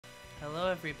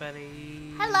Hello,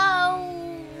 everybody.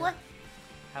 Hello.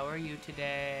 How are you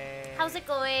today? How's it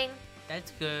going?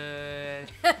 That's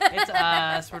good. It's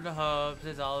us, we're the hopes.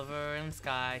 It's Oliver and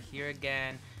Sky here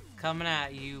again, coming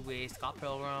at you with Scott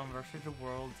Pilgrim versus the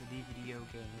World of the Video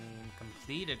Game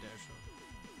Complete Edition.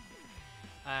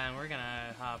 And we're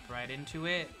gonna hop right into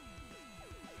it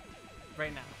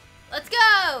right now. Let's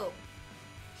go.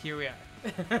 Here we are.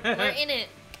 We're in it.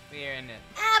 We're in it.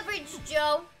 Average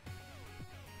Joe.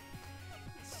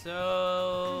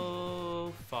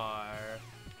 So far,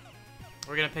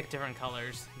 we're gonna pick different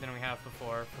colors than we have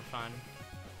before for fun.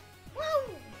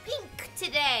 Woo! Pink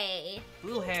today.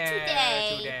 Blue hair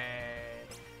today.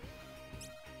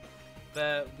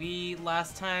 But we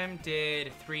last time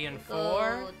did 3 and 4.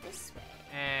 Go this way.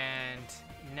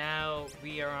 And now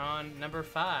we are on number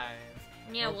 5.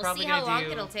 Yeah, We're we'll probably see how gonna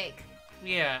long it'll take.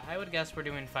 Yeah, I would guess we're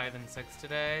doing 5 and 6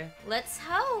 today. Let's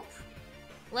hope.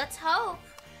 Let's hope.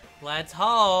 Let's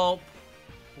hope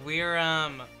we're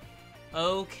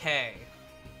okay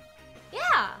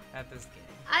Yeah. at this game.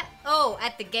 At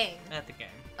the game. At the game.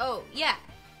 Oh, yeah.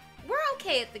 We're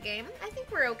okay at the game. I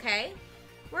think we're okay.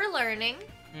 We're learning.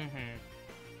 Mm-hmm.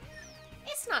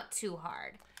 It's not too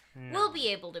hard. No. We'll be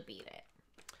able to beat it.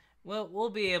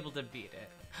 We'll be able to beat it.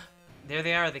 There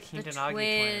they are, the Kitanagi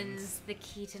twins. The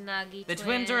Kitanagi twins. The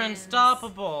twins are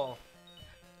unstoppable.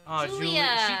 Oh,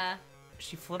 Julia.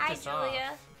 She flipped Hi, us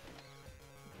Julia. off.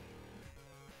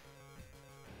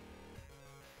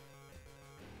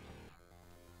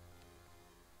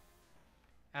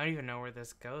 I don't even know where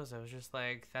this goes. I was just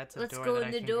like, that's a Let's door go that in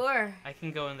I the can, door. I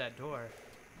can go in that door.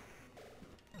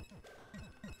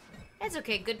 That's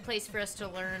okay. Good place for us to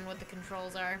learn what the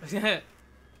controls are. The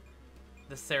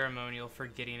ceremonial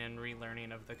forgetting and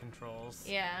relearning of the controls.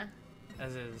 Yeah.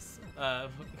 As is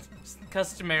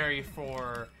customary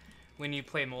for when you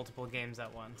play multiple games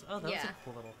at once. Oh, that was a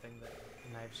cool little thing that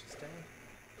Knives just did.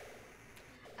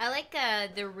 I like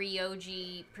the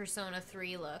Ryoji Persona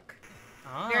 3 look.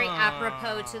 Oh. Very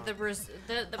apropos to the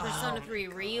Persona 3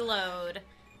 Reload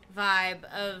vibe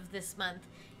of this month,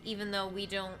 even though we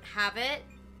don't have it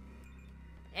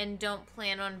and don't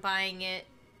plan on buying it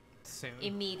soon.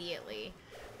 Immediately.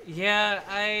 Yeah,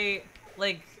 I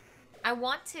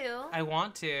want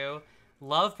to.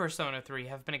 Love Persona 3.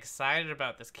 Have been excited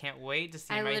about this. Can't wait to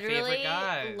see my favorite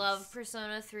guys. I love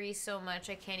Persona 3 so much,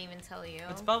 I can't even tell you.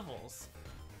 It's Bubbles.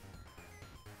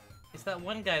 It's that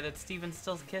one guy that Steven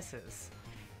still kisses.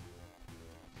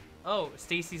 Oh,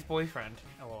 Stacy's boyfriend.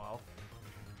 LOL.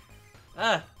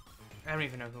 I don't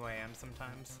even know who I am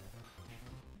sometimes.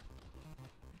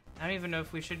 I don't even know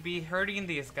if we should be hurting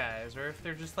these guys or if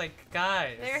they're just like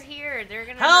guys. They're here. They're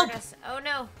gonna Help! hurt us. Oh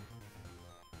no.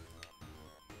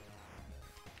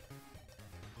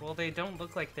 Well, they don't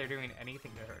look like they're doing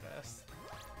anything to hurt us.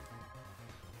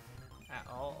 At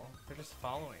all. They're just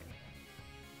following.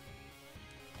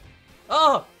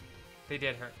 Oh! They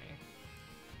did hurt me.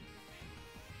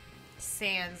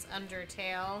 Sans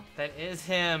Undertale. That is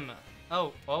him.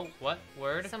 Oh, what?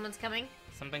 Word? Someone's coming.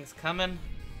 Something's coming.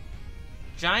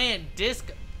 Giant disc.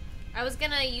 I was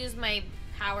gonna use my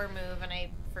power move and I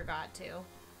forgot to.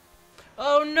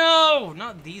 Oh no!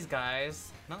 Not these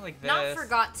guys. Not like this. Not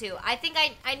forgot to. I think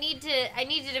I need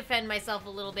to defend myself a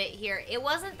little bit here. It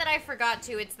wasn't that I forgot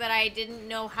to, it's that I didn't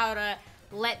know how to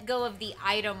let go of the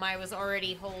item I was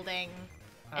already holding.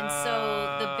 And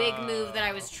so the big move that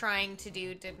I was trying to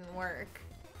do didn't work.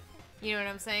 You know what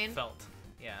I'm saying? Felt.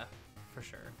 Yeah, for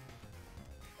sure.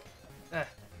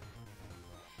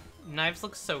 Knives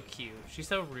looks so cute. She's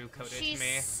so Rue-coded to me.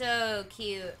 She's so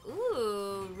cute.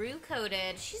 Ooh,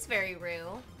 Rue-coded. She's very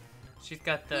Rue. She's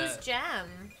got the... Who's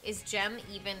Gem? Is Gem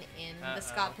even in the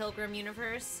Scott Pilgrim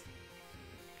universe?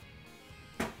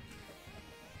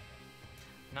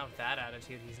 Not with that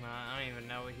attitude, he's not. I don't even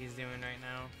know what he's doing right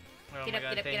now. Oh Get my up,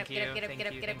 god, get up, thank get up, you, get up, get up, thank get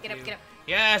up, you, get up, thank get up, you. get up.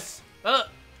 Yes!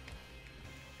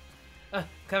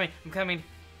 Coming, I'm coming.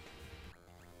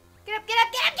 Get up, get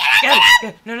up, get up, get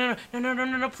up, get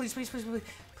up! No, please, please, please, please,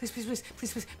 please, please, please,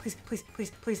 please, please, please, please,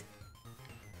 please, please.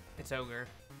 It's ogre.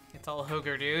 It's all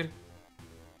ogre, dude.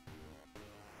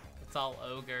 It's all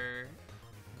ogre.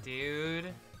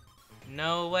 Dude.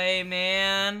 No way,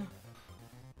 man.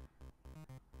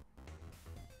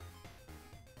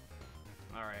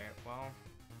 Alright, well.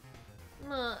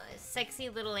 Sexy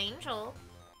little angel.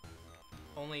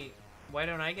 Only, why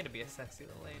don't I get to be a sexy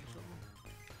little angel?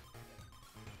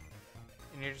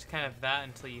 And you're just kind of that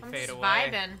until you fade away.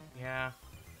 I'm just vibing. Yeah.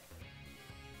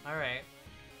 Alright.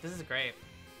 This is great.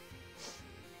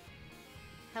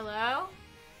 Hello?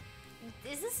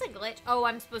 Is this a glitch? Oh,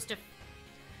 I'm supposed to...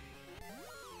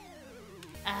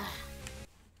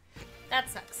 That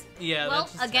sucks. Yeah, well,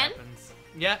 that just again? happens.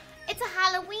 Yeah. It's a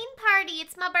Halloween party.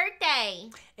 It's my birthday.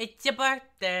 It's your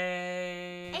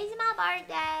birthday. It's my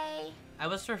birthday. I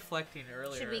was reflecting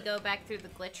earlier. Should we go back through the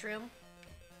glitch room?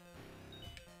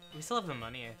 We still have the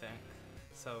money, I think.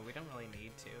 So we don't really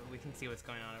need to. We can see what's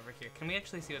going on over here. Can we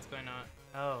actually see what's going on?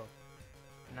 Oh.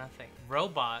 Nothing.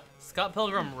 Robot. Scott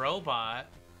Pilgrim robot.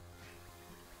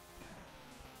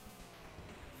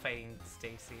 Fighting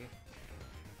Stacy.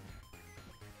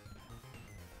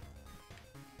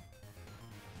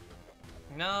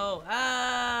 No!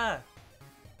 Ah!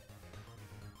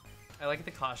 I like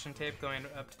the caution tape going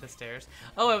up to the stairs.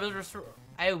 Oh,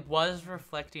 I was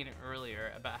reflecting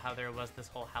earlier about how there was this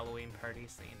whole Halloween party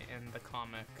scene in the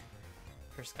comic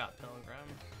for Scott Pilgrim.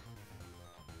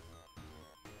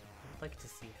 I'd like to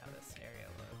see how this area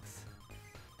looks.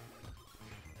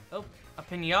 Oh, a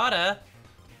pinata!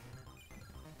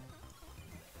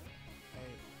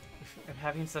 I'm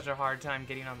having such a hard time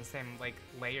getting on the same, like,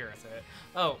 layer as it.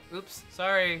 Oh, oops,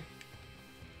 sorry.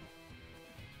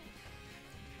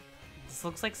 This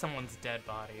looks like someone's dead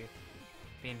body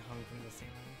being hung from the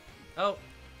ceiling. Oh!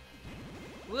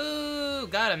 Woo!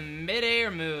 Got a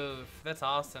mid-air move. That's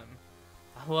awesome.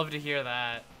 I love to hear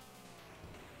that.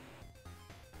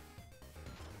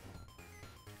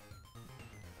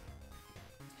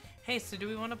 Hey, so do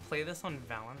we want to play this on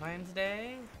Valentine's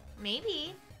Day?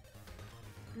 Maybe.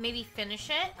 Maybe finish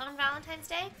it on Valentine's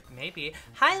Day? Maybe.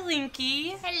 Hi,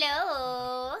 Linky!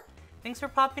 Hello! Thanks for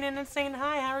popping in and saying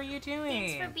hi. How are you doing?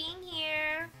 Thanks for being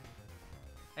here.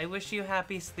 I wish you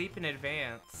happy sleep in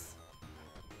advance.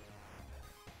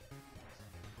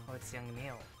 Oh, it's young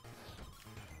Neil.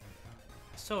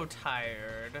 So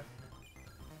tired.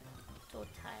 So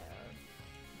tired.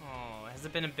 Oh, has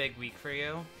it been a big week for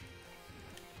you?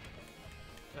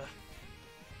 Ugh.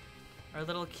 Our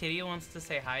little kitty wants to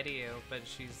say hi to you, but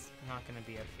she's not gonna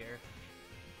be up here.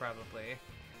 Probably.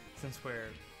 Since we're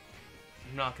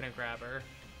not gonna grab her.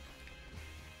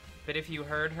 But if you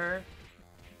heard her,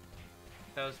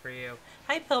 that was for you.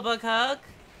 Hi, Pillbug Hug!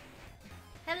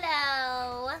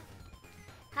 Hello!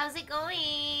 How's it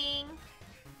going?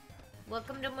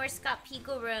 Welcome to more Scott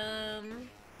Pilgrim.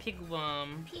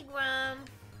 Pigwum. Pilgrim.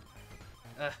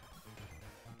 Ugh.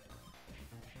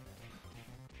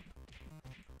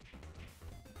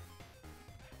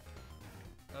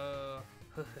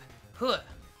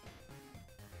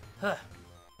 Huh.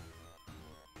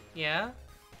 Yeah?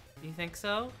 You think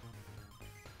so?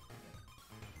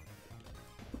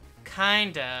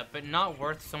 Kinda, but not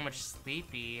worth so much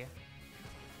sleepy.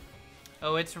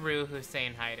 Oh, it's Rue who's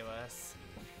saying hi to us.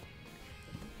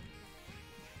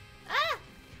 Ah!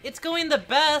 It's going the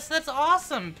best! That's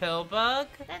awesome, Pillbug!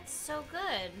 That's so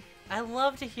good. I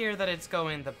love to hear that it's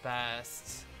going the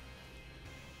best.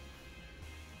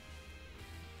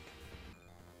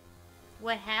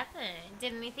 What happened?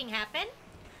 Did anything happen?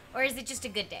 Or is it just a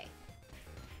good day?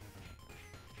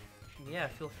 Yeah,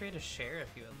 feel free to share if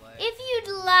you would like. If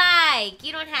you'd like.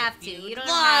 You don't have to. You don't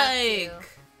have to.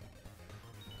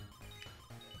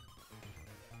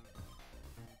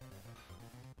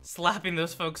 Slapping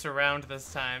those folks around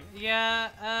this time.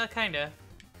 Yeah, kinda.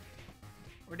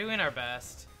 We're doing our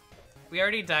best. We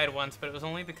already died once, but it was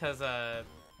only because,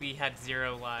 we had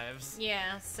 0 lives.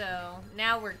 Yeah, so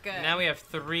now we're good. Now we have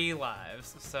 3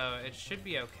 lives, so it should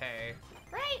be okay.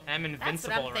 Right? I'm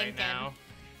invincible right thinking. now.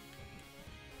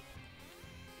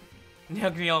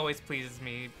 Nugni always pleases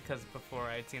me because before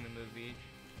I'd seen the movie,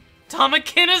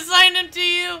 Tomakin assigned him to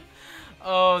you!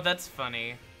 Oh, that's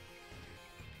funny.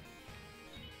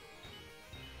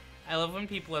 I love when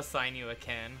people assign you a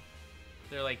kin.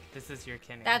 They're like, this is your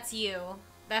kin. That's you.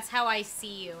 That's how I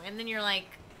see you. And then you're like,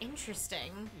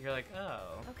 interesting. You're like,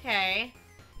 oh. Okay.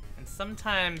 And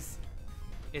sometimes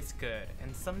it's good.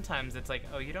 And sometimes it's like,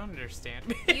 oh, you don't understand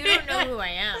me. You don't know who I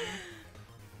am.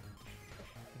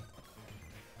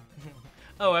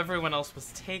 Oh, everyone else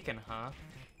was taken, huh?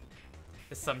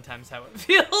 Is sometimes how it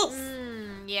feels.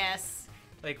 Yes.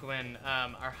 Like when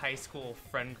our high school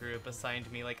friend group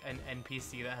assigned me like an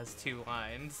NPC that has 2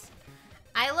 lines.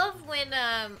 I love when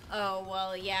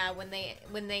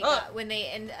when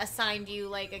they assigned you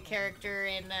like a character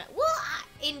in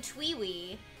in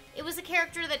Tweewee. It was a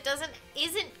character that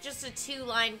isn't just a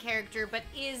 2-line character, but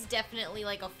is definitely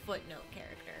like a footnote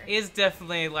character. Is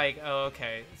definitely like, oh,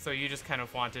 okay, so you just kind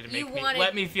of wanted to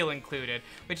let me feel included,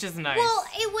 which is nice. Well,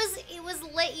 it was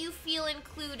let you feel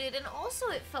included, and also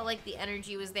it felt like the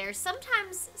energy was there.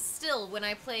 Sometimes, still, when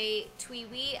I play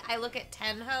Tweewee, I look at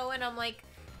Tenho and I'm like,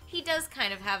 he does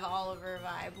kind of have Oliver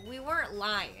vibe. We weren't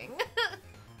lying.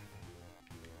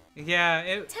 Yeah,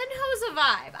 Tenho's a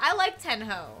vibe. I like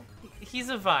Tenho. He's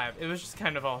a vibe. It was just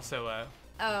kind of also a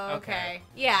Oh, okay.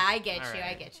 Yeah, I get All you.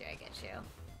 right. I get you.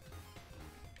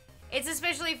 It's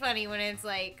especially funny when it's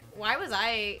like, why was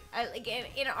I like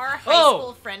in our high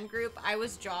school friend group? I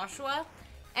was Joshua,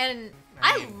 and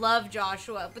I love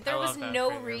Joshua, but there was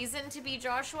no reason to be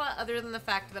Joshua other than the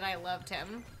fact that I loved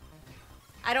him.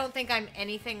 I don't think I'm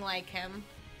anything like him.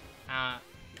 I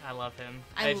love him.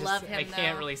 I love him. I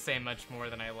can't really say much more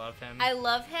than I love him. I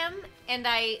love him, and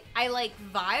I like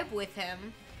vibe with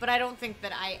him, but I don't think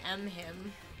that I am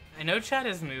him. I know Chad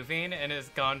is moving and has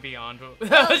gone beyond what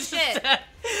Oh, shit.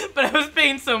 but I was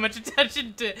paying so much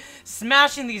attention to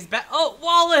smashing these Oh,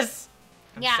 Wallace!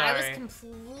 I'm yeah, sorry. I was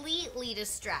completely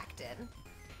distracted.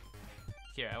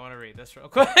 Here, I want to read this real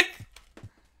quick.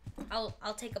 I'll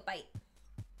take a bite.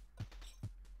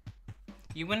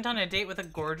 You went on a date with a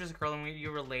gorgeous girl and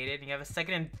you related, and you have a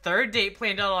second and third date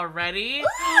planned out already?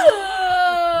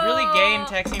 Really gay and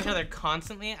texting each other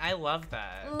constantly? I love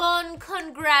that. Mon,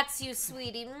 congrats, you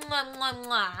sweetie. Mwah, mwah,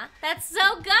 mwah. That's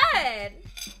so good.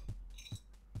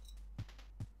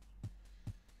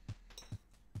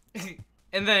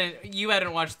 And then, you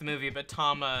hadn't watched the movie, but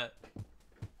Tama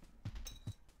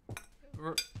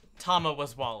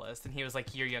was Wallace, and he was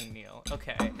like, you're young Neil.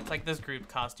 Okay, it's like those group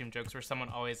costume jokes where someone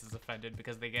always is offended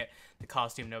because they get the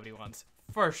costume nobody wants.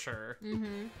 For sure.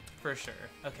 Mm-hmm. For sure.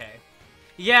 Okay.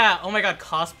 Yeah, oh my god,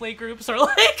 cosplay groups are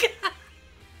like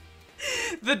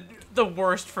the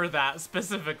worst for that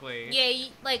specifically. Yeah,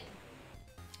 like,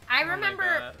 I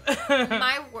remember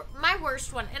my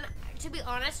worst one, and to be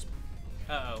honest,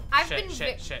 uh-oh.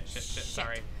 Shit.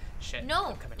 Sorry. Shit.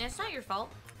 No, it's not your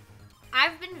fault.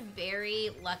 I've been very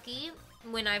lucky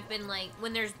when I've been like,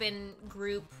 when there's been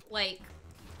group like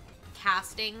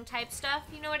casting type stuff,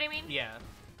 you know what I mean? Yeah.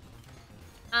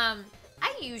 I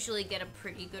usually get a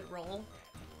pretty good role.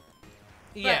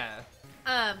 But, Yeah.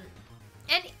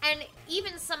 and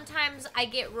even sometimes I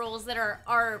get roles that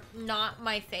are not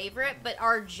my favorite, but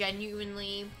are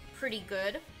genuinely pretty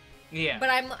good. Yeah. But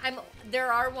I'm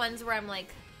there are ones where I'm like,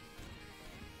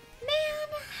 man,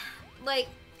 like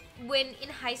when in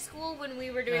high school when we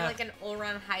were doing like an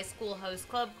all-around high school host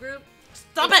club group.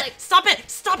 Stop it! Stop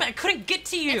it! I couldn't get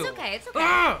to you. It's okay. It's okay.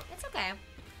 Ugh. It's okay.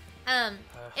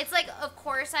 It's like of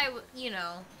course I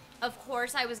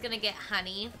was gonna get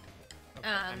Honey. Okay,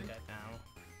 I'm dead now.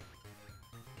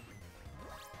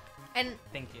 And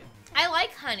Thank you. I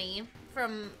like Honey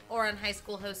from Oran High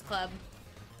School Host Club,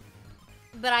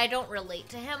 but I don't relate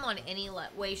to him on any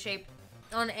way, shape,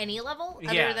 on any level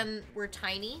other than we're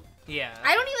tiny. Yeah.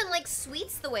 I don't even like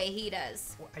sweets the way he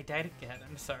does. Well, I died again.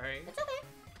 I'm sorry. It's okay.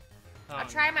 Oh, I'll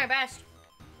try my best.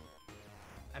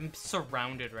 I'm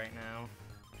surrounded right now.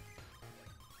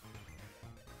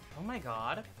 Oh my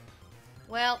god.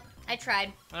 Well, I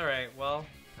tried. Alright, well,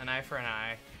 an eye for an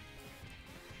eye.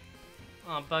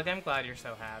 Oh, Bug, I'm glad you're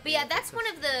so happy. But yeah, that's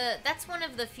one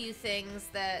of the few things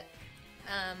that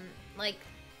like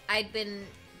I'd been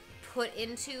put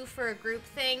into for a group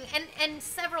thing, and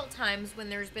several times when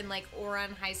there's been like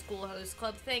Oran High School Host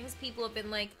Club things, people have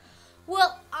been like,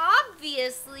 well,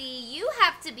 obviously you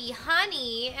have to be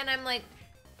Honey, and I'm like,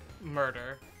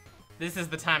 murder. This is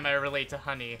the time I relate to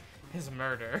Honey. His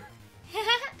murder.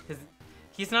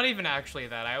 He's not even actually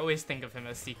that. I always think of him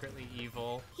as secretly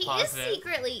evil. He positive. is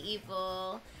secretly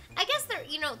evil. I guess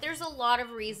there's a lot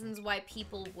of reasons why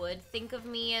people would think of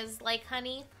me as like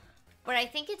Honey, but I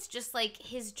think it's just like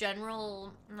his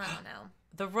general, I don't know.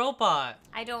 The robot.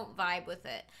 I don't vibe with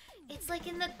it. It's like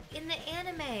in the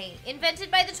anime, invented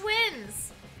by the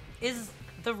twins. Is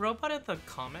the robot in the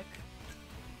comic?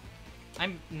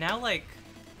 I'm now like...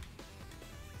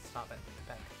 Stop it.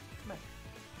 Come back.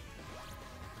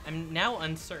 I'm now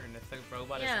uncertain if the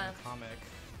robot is in the comic.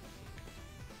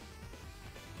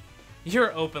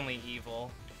 You're openly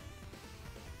evil.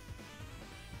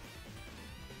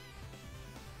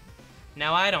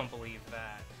 Now I don't believe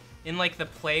that. In like the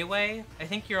play way, I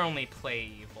think you're only play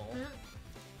evil.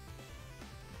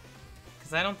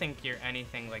 Because I don't think you're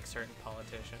anything like certain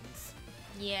politicians.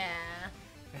 Yeah.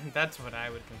 That's what I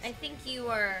would consider. I think you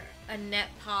are a net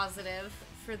positive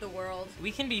for the world.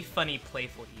 We can be funny,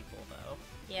 playful evil, though.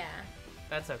 Yeah.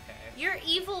 That's okay. You're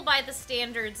evil by the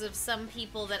standards of some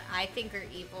people that I think are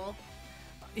evil.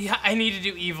 Yeah, I need to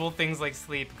do evil things like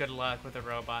sleep. Good luck with a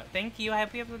robot. Thank you. I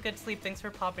hope you have a good sleep. Thanks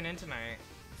for popping in tonight.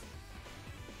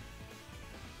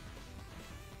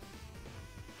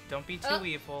 Don't be too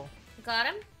evil. Got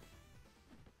him?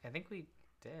 I think we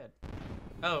did.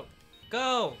 Oh,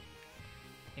 go!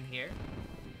 In here?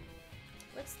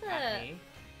 What's the... At me.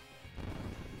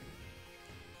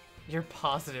 You're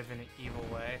positive in an evil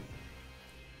way.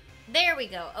 There we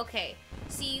go. Okay.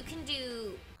 So you can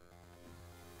do...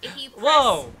 if you press,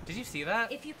 Whoa! Did you see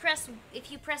that? if you press and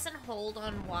hold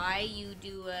on Y, you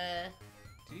do a.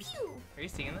 Are you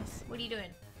seeing this? What are you doing?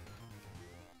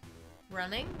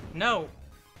 Running? No,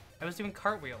 I was doing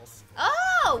cartwheels.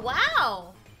 Oh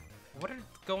wow! What is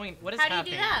How happening?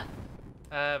 do you do that?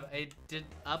 I did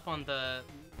up on the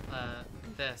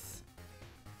this.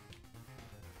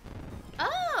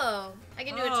 Oh, I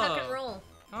can do a tuck and roll.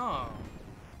 Oh.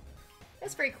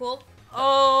 That's pretty cool.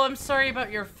 Oh, I'm sorry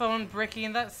about your phone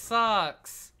bricking. That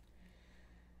sucks.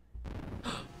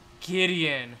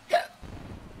 Gideon.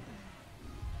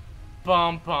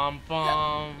 Bum bum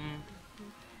bum.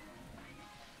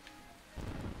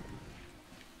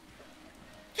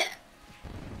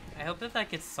 I hope that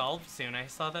gets solved soon. I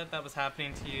saw that was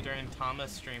happening to you during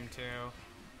Thomas' stream too.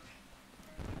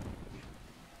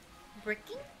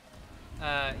 Bricking?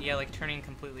 Yeah, like turning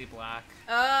completely black.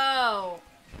 Oh.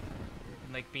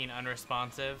 Like being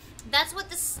unresponsive. That's what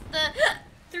the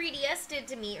 3DS did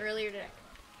to me earlier today.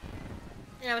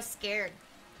 And I was scared.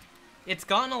 It's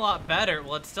gotten a lot better.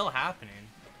 Well, it's still happening.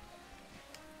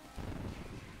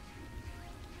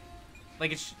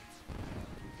 Like it's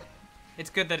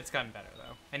good that it's gotten better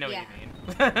though. I know what you mean.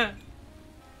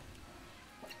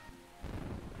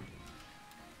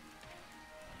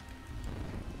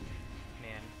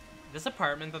 Man, this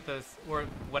apartment that or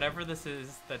whatever this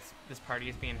is this party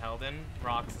is being held in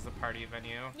rocks as a party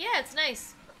venue. Yeah, it's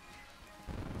nice.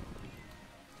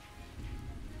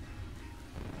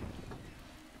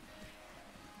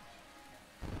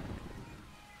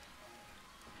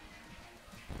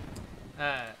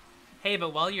 Hey,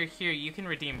 but while you're here, you can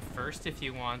redeem first if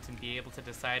you want and be able to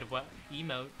decide what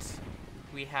emotes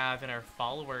we have in our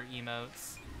follower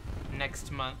emotes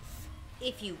next month.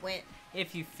 If you win.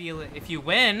 If you feel it. If you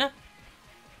win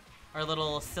our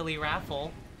little silly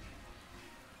raffle.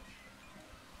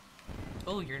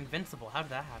 Oh, you're invincible. How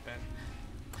did that happen?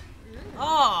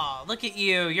 Oh, look at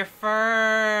you. You're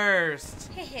first.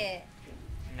 Hehe.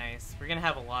 Nice. We're gonna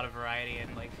have a lot of variety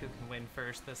in like who can win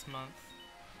first this month.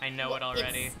 I know it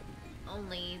already. It's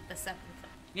only the 7th.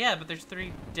 Yeah, but there's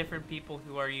 3 different people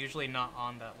who are usually not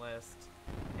on that list.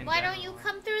 Why don't you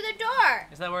come through the door?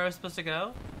 Is that where I was supposed to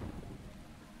go?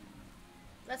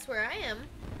 That's where I am.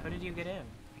 How did you get in?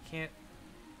 I can't...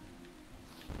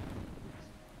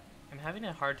 I'm having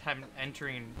a hard time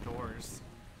entering doors.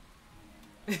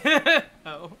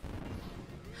 Oh.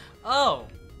 Oh! Oh,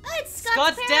 it's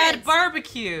Scott's parents. Dad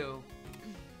Barbecue!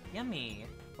 Yummy.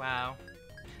 Wow.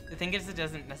 The thing is, it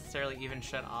doesn't necessarily even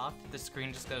shut off. The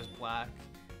screen just goes black.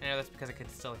 I know that's because I could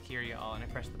still hear you all and I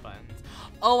pressed the buttons.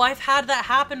 Oh, I've had that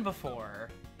happen before.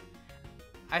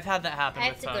 I've had that happen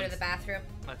I with have to go to the bathroom.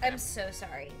 Okay. I'm so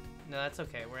sorry. No, that's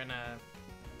okay. We're in a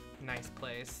nice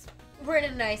place. We're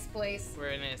in a nice place. We're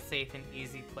in a safe and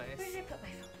easy place. Where did I put my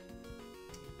phone?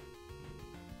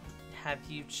 Have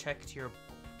you checked your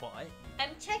butt?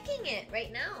 I'm checking it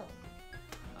right now.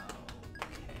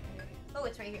 Okay. Oh,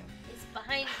 it's right here. It's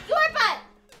behind your butt!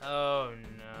 Oh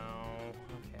no.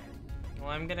 Okay. Well,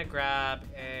 I'm gonna grab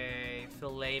a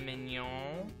filet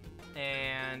mignon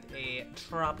and a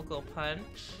tropical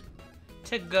punch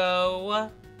to go.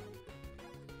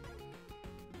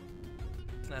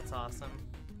 That's awesome.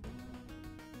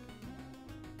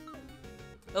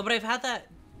 Oh, but I've had that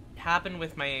happen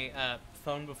with my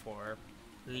phone before.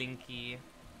 Linky.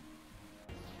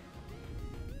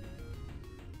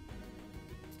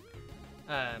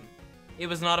 It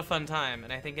was not a fun time,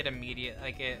 and I think it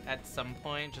at some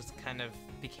point just kind of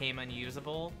became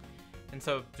unusable, and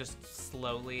so just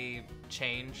slowly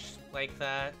changed like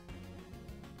that.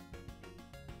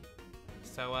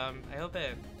 So I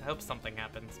hope something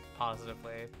happens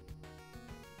positively.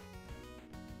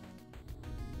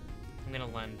 I'm gonna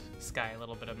lend Sky a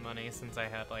little bit of money since I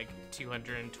had like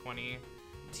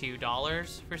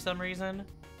 $222 for some reason.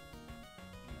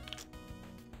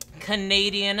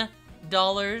 Canadian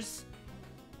dollars,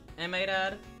 I might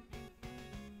add.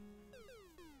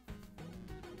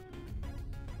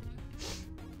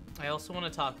 I also want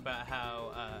to talk about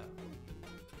how, I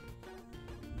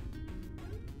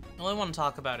only want to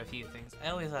talk about a few things. I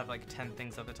always have like 10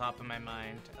 things at the top of my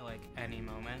mind at like any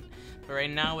moment. But right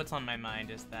now what's on my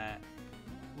mind is that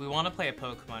we want to play a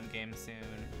Pokemon game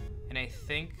soon. And I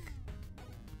think,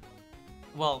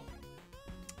 well,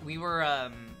 we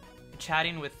were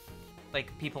chatting with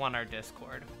like people on our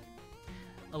Discord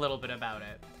a little bit about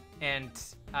it. And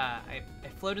I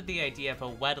floated the idea of a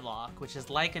wedlock, which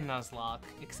is like a Nuzlocke,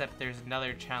 except there's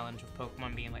another challenge of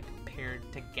Pokemon being like paired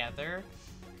together.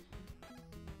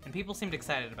 And people seemed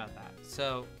excited about that.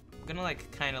 So I'm gonna like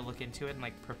kind of look into it and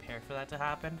like prepare for that to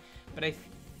happen. But I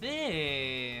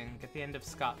think at the end of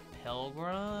Scott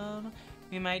Pilgrim,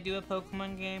 we might do a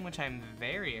Pokemon game, which I'm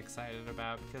very excited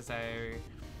about because I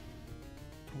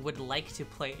would like to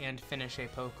play and finish a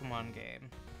Pokemon game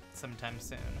sometime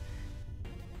soon.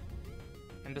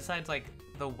 And besides, like,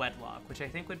 the Wedlock, which I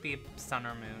think would be Sun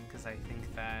or Moon, because I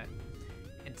think that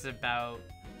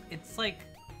it's like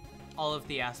all of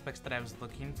the aspects that I was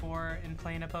looking for in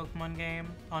playing a Pokemon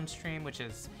game on stream, which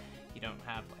is you don't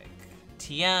have like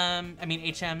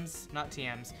HMs, not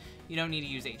TMs. You don't need to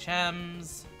use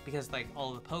HMs because like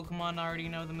all the Pokemon already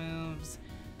know the moves,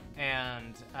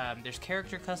 and there's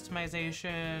character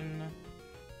customization.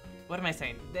 What am I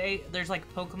saying? There's like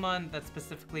Pokemon that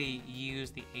specifically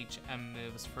use the HM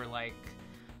moves for like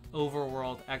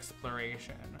overworld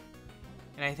exploration,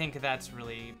 and I think that's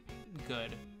really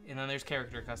good. And then there's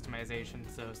character customization,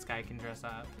 so Sky can dress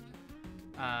up.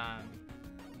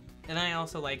 And I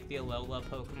also like the Alola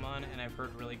Pokemon, and I've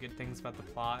heard really good things about the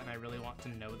plot, and I really want to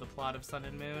know the plot of Sun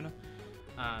and Moon.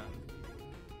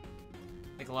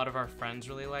 Like, a lot of our friends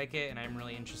really like it, and I'm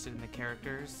really interested in the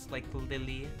characters, like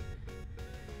Lily,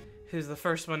 who's the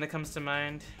first one that comes to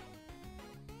mind.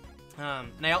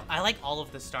 And I like all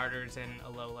of the starters in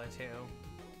Alola, too.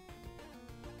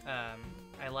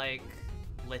 I like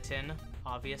Litten,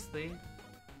 obviously,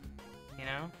 you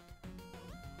know?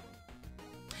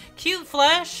 Cute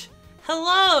Flesh!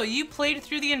 Hello! You played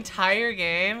through the entire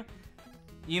game?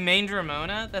 You mained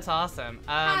Ramona? That's awesome.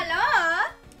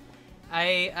 Hello!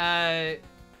 I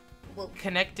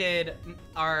connected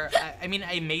I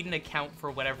made an account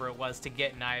for whatever it was to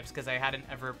get Knives, because I hadn't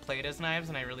ever played as Knives,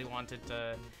 and I really wanted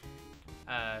to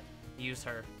use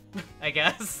her, I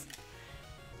guess.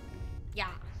 Yeah.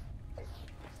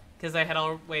 Because I had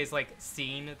always, like,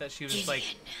 seen that she was, like,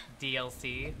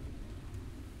 DLC.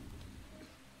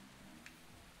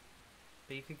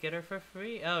 But you could get her for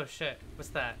free? Oh, shit. What's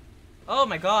that? Oh,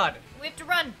 my God. We have to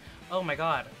run. Oh, my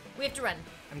God. We have to run.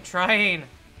 I'm trying.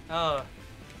 Oh.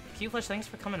 Q-Flesh, thanks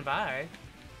for coming by.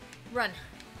 Run.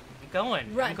 I'm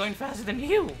going. Run. I'm going faster than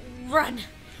you. Run.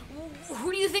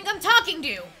 Who do you think I'm talking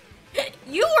to?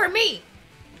 You or me?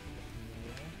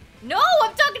 No,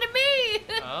 I'm talking to me!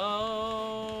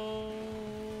 Oh.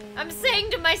 I'm saying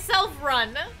to myself,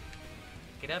 run.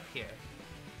 Get up here.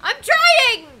 I'm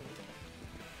trying!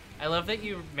 I love that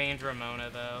you mained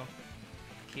Ramona, though.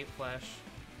 Cute Flesh.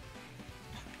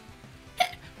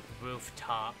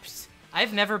 Rooftops.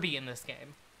 I've never beaten this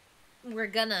game. We're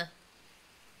gonna.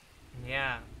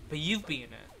 Yeah, but you've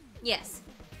beaten it. Yes.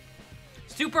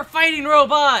 Super Fighting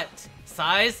Robot!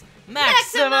 Size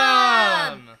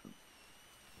maximum!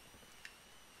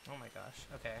 Oh my gosh,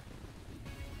 okay.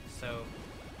 So,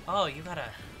 oh, you gotta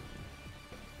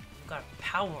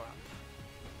power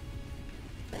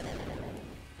up.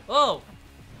 Oh!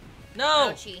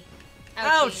 No! Ouchie.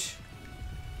 Ouch!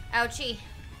 Ouchie.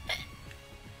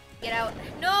 Get out.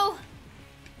 No!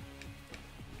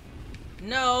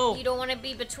 No! You don't want to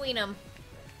be between them.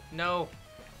 No.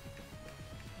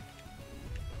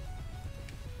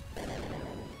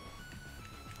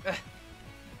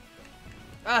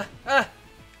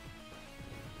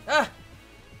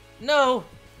 No!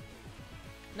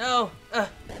 No!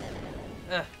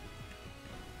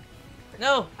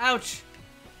 No! Ouch!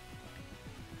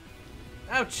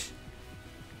 Ouch!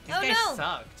 These Oh, guys no.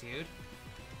 suck, dude.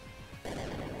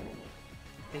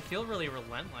 They feel really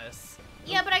relentless.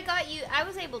 Yeah, but I got you. I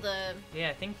was able to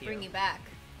Yeah, thank you. bring you back.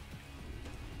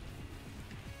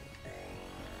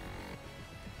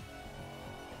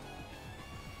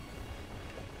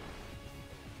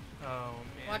 Oh,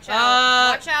 man. Watch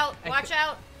out. Watch out. I Watch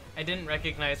out. I didn't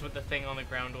recognize what the thing on the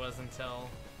ground was until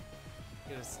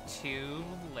it was too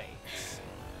late.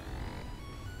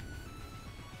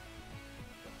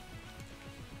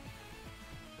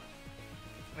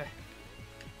 Okay.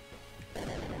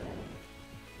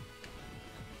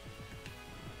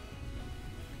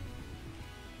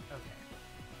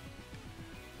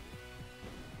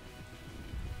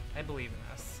 I believe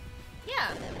in us.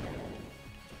 Yeah.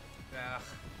 Ugh.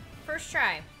 First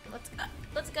try.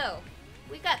 Let's go.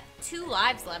 We've got 2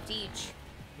 lives left each.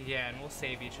 Yeah, and we'll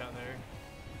save each other.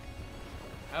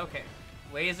 Okay.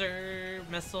 Laser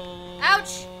missiles.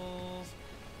 Ouch!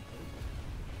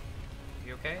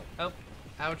 You okay? Oh,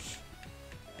 ouch.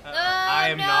 Oh, I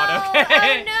am no. not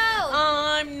okay. Oh no!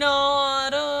 I'm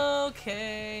not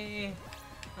okay.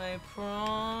 I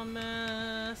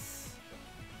promise.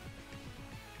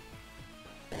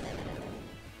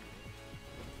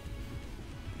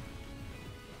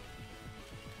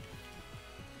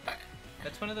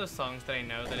 That's one of those songs that I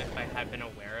know that if I had been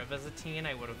aware of as a teen,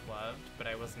 I would have loved, but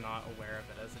I was not aware of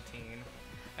it as a teen.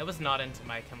 I was not into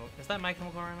My Chemical... Is that My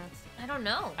Chemical Romance? I don't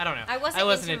know. I don't know. I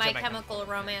wasn't into My Chemical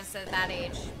Romance at that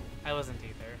age. I wasn't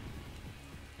either.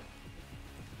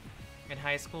 in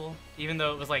high school, even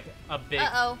though it was like a big.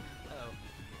 Uh-oh.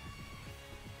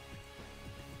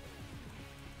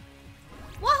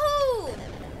 Uh-oh. Woohoo!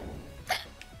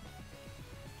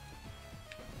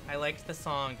 I liked the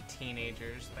song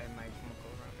 "Teenagers" by My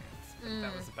Chemical Romance, but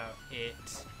that was about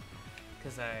it.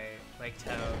 Because I liked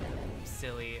how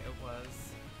silly it was.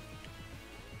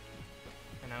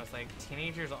 And I was like,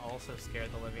 teenagers also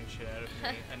scared the living shit out of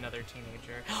me. Another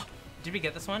teenager. Did we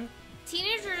get this one?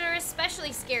 Teenagers are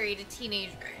especially scary to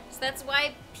teenagers. That's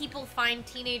why people find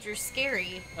teenagers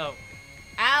scary. Oh.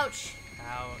 Ouch.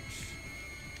 Ouch.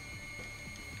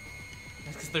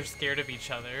 That's because they're scared of each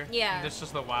other. Yeah. And it's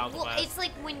just the Wild West. It's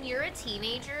like when you're a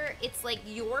teenager, it's like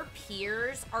your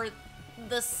peers are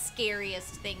the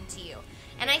scariest thing to you.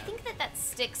 And I think that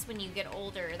sticks when you get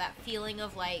older. That feeling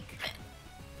of like,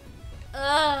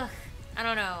 ugh, I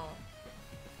don't know.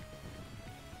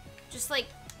 Just like,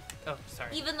 oh,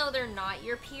 sorry. even though they're not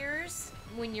your peers,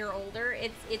 when you're older,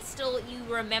 it's still, you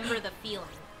remember the feeling.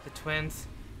 The twins.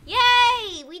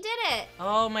 Yay! We did it!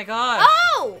 Oh my god.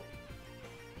 Oh!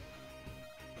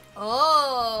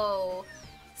 Oh!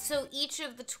 So each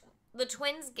of the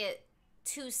twins get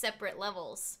 2 separate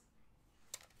levels.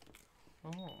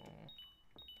 Oh.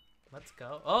 Let's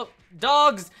go. Oh,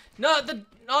 dogs! Not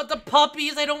the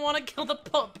puppies! I don't want to kill the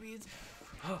puppies!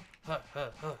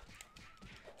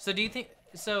 So do you think...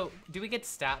 So, do we get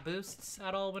stat boosts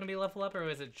at all when we level up, or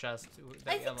is it just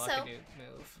that you unlock a new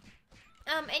move?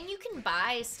 And you can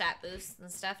buy stat boosts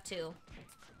and stuff, too.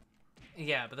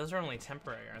 Yeah, but those are only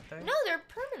temporary, aren't they? No, they're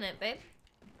permanent, babe.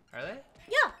 Are they?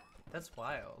 Yeah. That's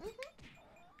wild.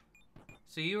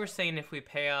 So you were saying if we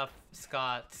pay off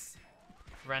Scott's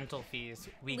rental fees,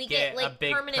 we get like, a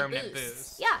big permanent boost.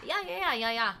 boost. Yeah.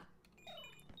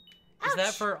 Is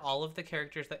that for all of the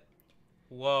characters that...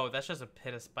 Whoa, that's just a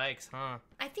pit of spikes, huh?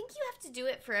 I think you have to do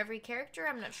it for every character.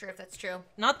 I'm not sure if that's true.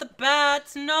 Not the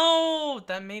bats, no!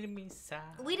 That made me sad.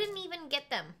 We didn't even get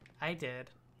them. I did.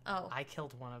 Oh. I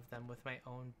killed one of them with my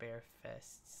own bare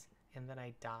fists, and then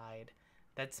I died.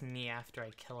 That's me after I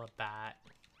kill a bat.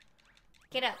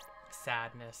 Get up.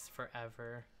 Sadness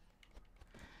forever.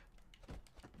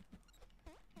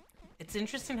 It's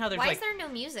interesting how there's Why is there no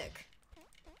music?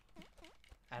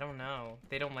 I don't know.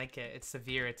 They don't like it. It's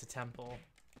severe. It's a temple.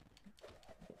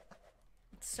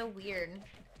 It's so weird.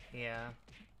 Yeah.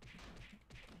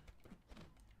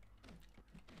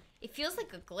 It feels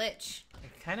like a glitch.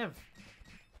 It kind of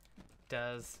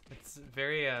does. It's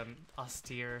very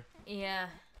austere. Yeah.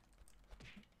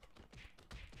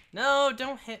 No,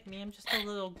 don't hit me. I'm just a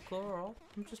little girl.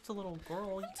 I'm just a little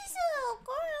girl. I'm just a little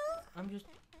girl. I'm just...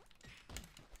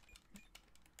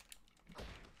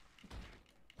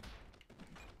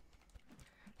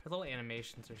 Her little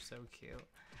animations are so cute.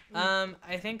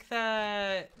 I think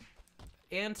that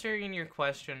answering your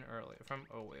question earlier from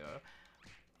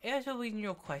answering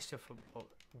your question from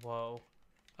whoa.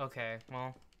 Okay,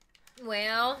 well.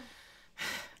 Well,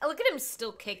 look at him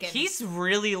still kicking. He's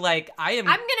really like I'm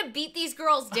gonna beat these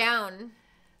girls down.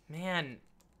 Man,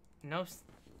 no.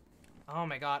 Oh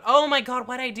my god. Oh my god,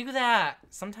 why'd I do that?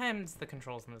 Sometimes the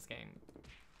controls in this game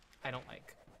I don't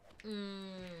like.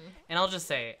 And I'll just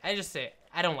say, I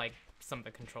don't like some of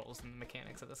the controls and the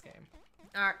mechanics of this game.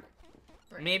 Right.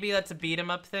 Maybe that's a beat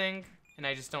 'em up thing, and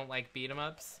I just don't like beat 'em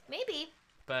ups. Maybe.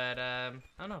 But, I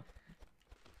don't know.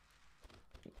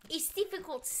 It's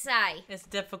difficult to say. It's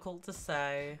difficult to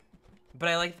say. But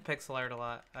I like the pixel art a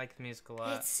lot. I like the music a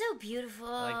lot. It's so beautiful.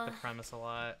 I like the premise a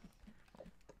lot.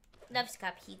 Love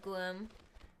Scott Pilgrim.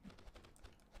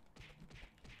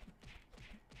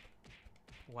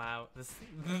 Wow,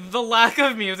 the lack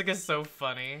of music is so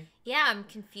funny. Yeah, I'm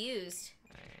confused.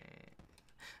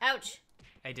 Ouch.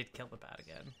 I did kill the bat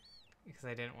again because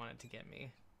I didn't want it to get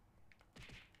me.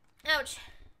 Ouch.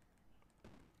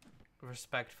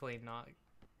 Respectfully not.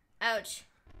 Ouch.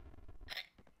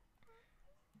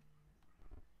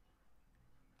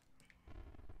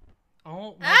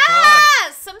 Oh my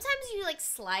god. Sometimes you like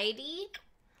slidey.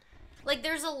 Like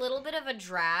there's a little bit of a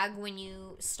drag when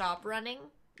you stop running,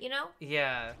 you know?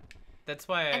 Yeah. That's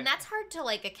why And that's hard to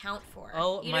like account for.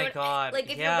 Oh you my know god. Like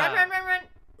if you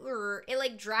run, it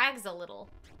like drags a little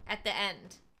at the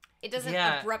end. It doesn't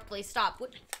abruptly stop,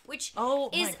 which oh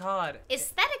is my god.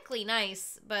 Aesthetically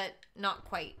nice, but not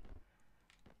quite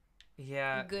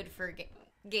good for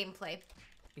gameplay.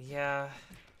 Yeah.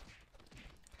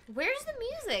 Where's the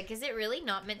music? Is it really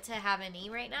not meant to have any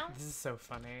right now? This is so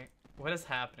funny. What is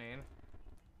happening?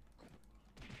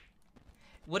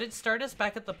 Would it start us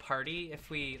back at the party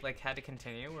if we like had to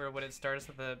continue, or would it start us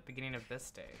at the beginning of this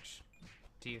stage?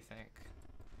 Do you think?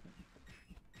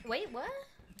 Wait, what?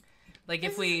 Like,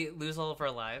 if we lose all of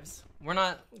our lives, we're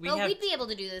not... we'd be able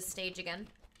to do this stage again.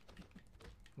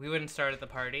 We wouldn't start at the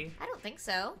party? I don't think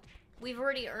so. We've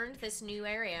already earned this new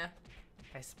area.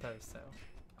 I suppose so.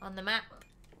 On the map.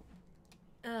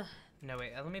 Ugh. No,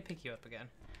 wait. Let me pick you up again.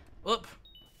 Whoop!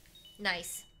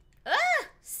 Nice. Ah!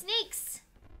 Snakes!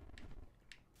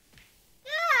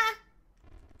 Ah!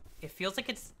 It feels like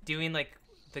it's doing, like,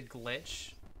 the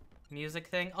glitch music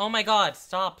thing. Oh my god!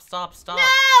 Stop, stop, stop!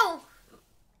 No!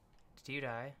 Did you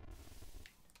die?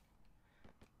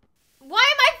 Why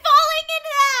am I falling into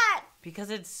that? Because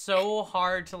it's so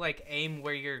hard to, like, aim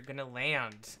where you're gonna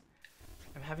land.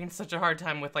 I'm having such a hard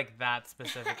time with, like, that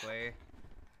specifically.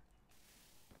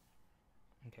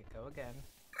 Okay, go again.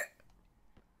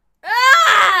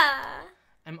 Ah!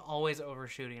 I'm always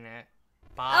overshooting it.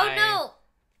 Bye. Oh no!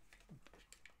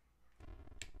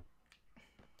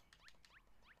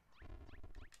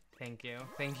 Thank you.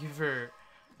 Thank you for...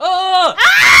 Oh!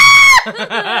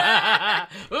 Ah!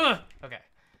 Okay.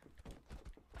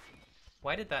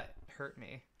 Why did that hurt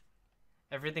me?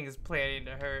 Everything is planning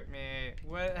to hurt me.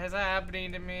 What is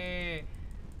happening to me?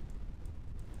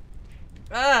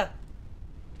 Ah!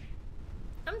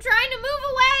 I'm trying to move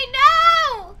away.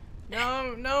 No!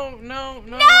 No, no, no, no,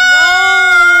 No!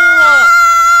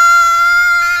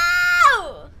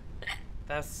 no!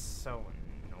 That's so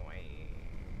annoying.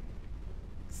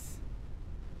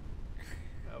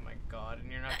 Oh my god,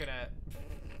 and you're not gonna...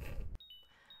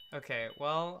 Okay,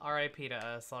 well, RIP to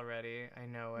us already. I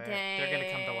know it. Dang. They're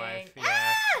gonna come to life.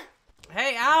 Yeah. Ah!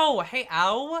 Hey, ow! Hey,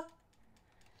 ow!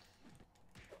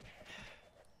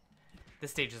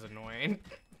 This stage is annoying.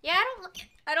 Yeah,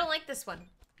 I don't like this one.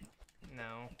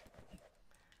 No.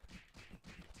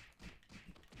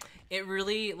 It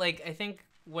really, like, I think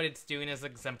what it's doing is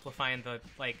exemplifying the,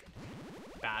 like,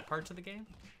 bad parts of the game,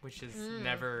 which is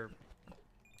never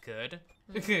good.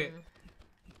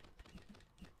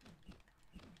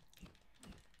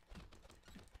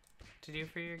 To do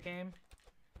for your game?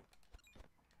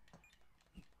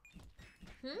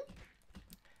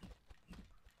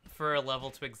 For a level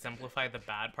to exemplify the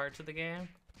bad parts of the game?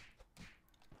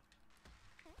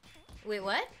 Wait,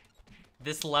 what?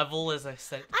 This level is a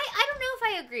set. I don't know if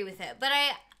I agree with it, but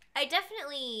I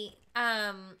definitely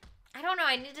I don't know.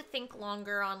 I need to think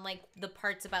longer on like the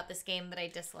parts about this game that I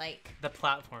dislike. The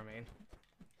platforming.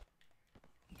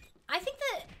 I think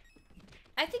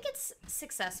it's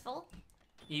successful.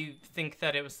 You think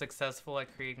that it was successful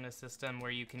at creating a system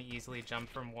where you can easily jump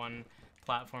from one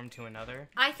platform to another?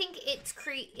 I think it's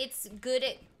good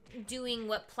at doing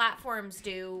what platforms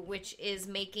do, which is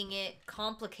making it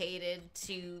complicated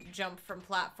to jump from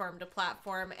platform to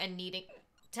platform and needing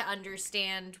to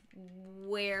understand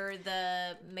where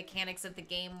the mechanics of the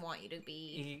game want you to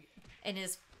be and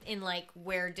is in like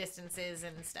where distances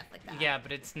and stuff like that. Yeah,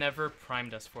 but it's never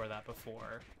primed us for that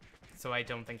before. So I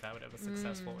don't think that would have been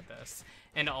successful with this.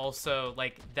 And also,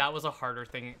 like, that was a harder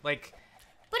thing. Like,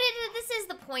 but this is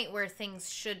the point where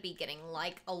things should be getting,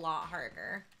 like, a lot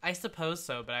harder. I suppose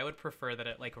so, but I would prefer that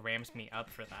it, like, ramps me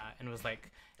up for that. And was like,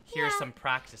 here's some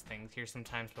practice things. Here's some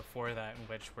times before that in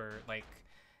which we're, like,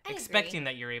 expecting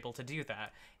that you're able to do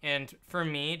that. And for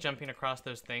me, jumping across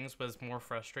those things was more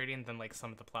frustrating than, like,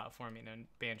 some of the platforming in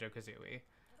Banjo-Kazooie.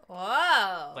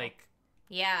 Whoa. Like...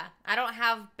 Yeah. I don't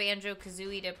have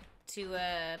Banjo-Kazooie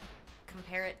to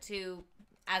compare it to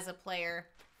as a player.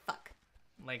 Fuck.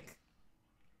 Like...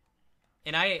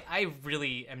 And I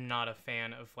really am not a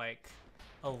fan of, like,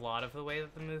 a lot of the way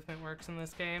that the movement works in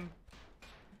this game.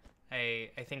 I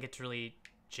think it's really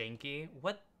janky.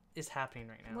 What is happening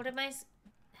right now? What am I...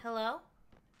 Hello?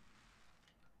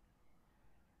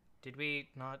 Did we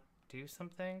not do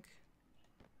something?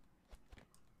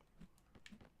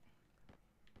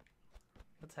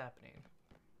 What's happening?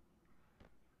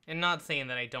 And not saying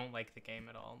that I don't like the game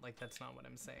at all. Like, that's not what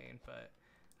I'm saying, but...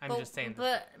 I'm just saying.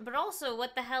 But also,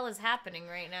 what the hell is happening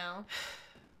right now?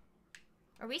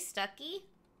 Are we stucky?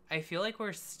 I feel like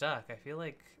we're stuck. I feel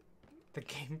like the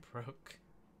game broke.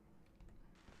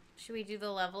 Should we do the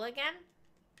level again?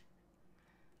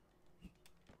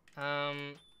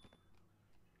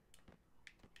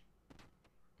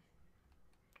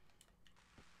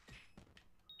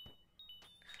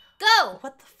 Go!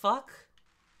 What the fuck?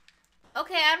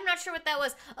 Okay, I'm not sure what that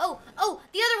was. Oh, the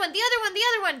other one, the other one, the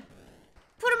other one!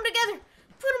 Put them together!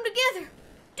 Put them together!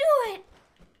 Do it!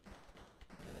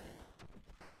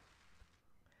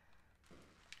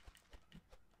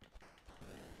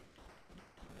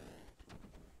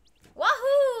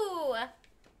 Wahoo!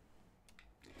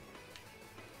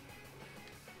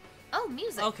 Oh,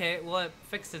 music. Okay, well, it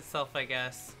fixed itself, I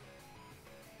guess.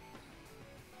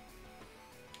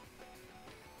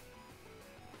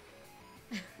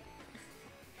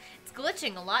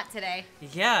 glitching a lot today.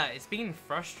 Yeah, it's being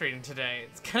frustrating today.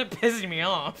 It's kind of pissing me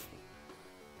off.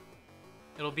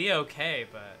 It'll be okay,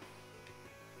 but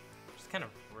it's kind of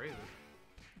rude.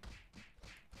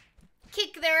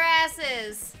 Kick their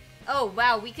asses! Oh,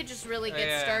 wow, we could just really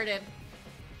get started.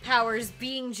 Powers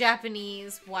being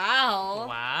Japanese. Wow.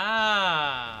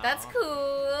 Wow. That's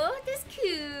cool. That's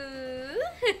cool.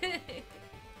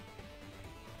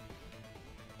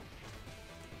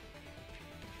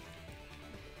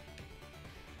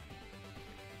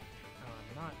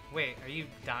 Wait, are you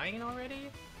dying already?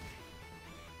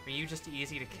 Are you just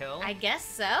easy to kill? I guess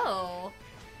so.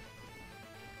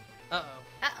 Uh-oh.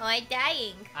 Uh-oh, I'm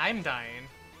dying. I'm dying.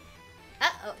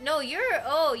 Uh-oh. No,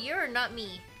 you're not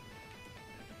me.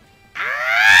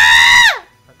 Ah!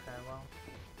 Okay, well.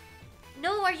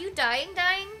 No, are you dying?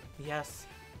 Yes.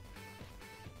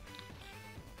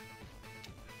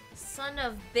 Son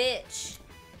of bitch.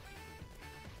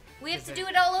 We have to do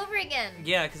it all over again.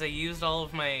 Yeah, because I used all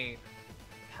of my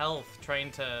health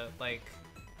trying to, like,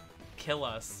 kill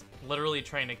us. Literally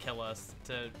trying to kill us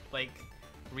to, like,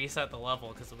 reset the level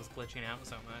because it was glitching out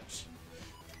so much.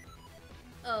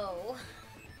 Oh.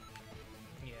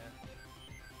 Yeah.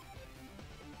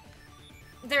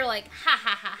 They're like, ha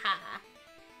ha ha ha.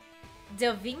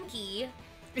 Da Vinci.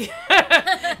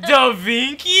 Da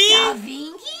Vinci? Da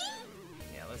Vinci?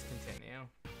 Yeah, let's continue.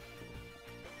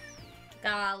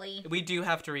 Golly. We do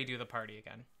have to redo the party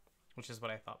again, which is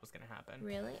what I thought was going to happen.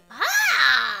 Really?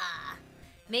 Ah!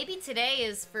 Maybe today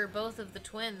is for both of the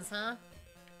twins, huh?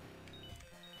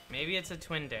 Maybe it's a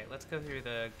twin day. Let's go through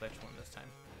the glitch one this time.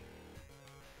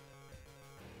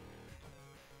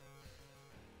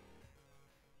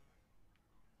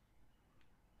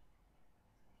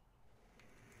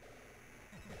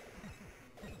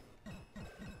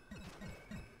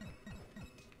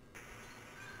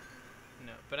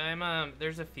 No, but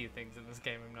there's a few things in this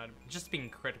game I'm not just being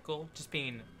critical, just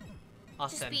being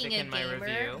authentic in my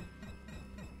review.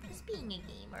 Just being a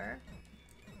gamer.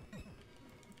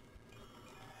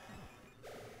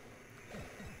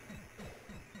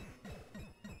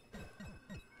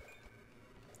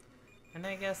 And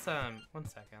I guess, one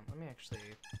second, let me actually...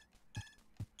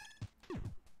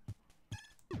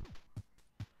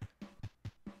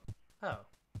 Oh.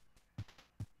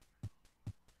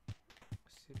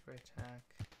 Super attack,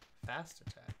 fast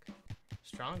attack,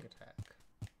 strong attack,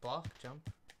 block, jump,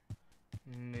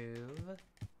 move,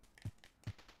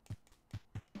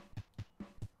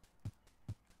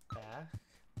 back,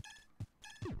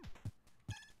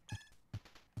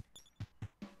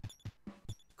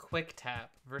 quick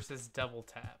tap versus double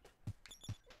tap.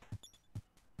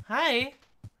 Hi!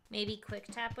 Maybe quick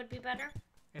tap would be better?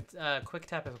 It's, quick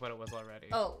tap is what it was already.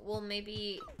 Oh, well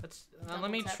maybe... Let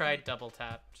me try double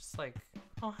tap. Just like,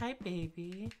 oh, hi,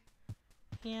 baby.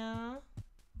 Yeah?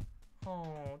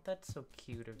 Oh, that's so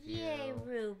cute of you. Yay,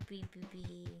 Ruby,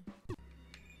 baby.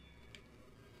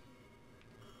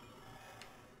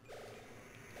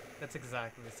 That's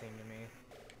exactly the same to me.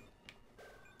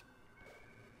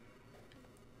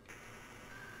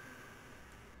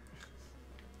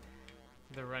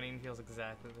 The running feels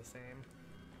exactly the same.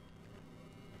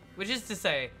 Which is to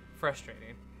say,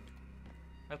 frustrating.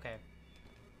 Okay.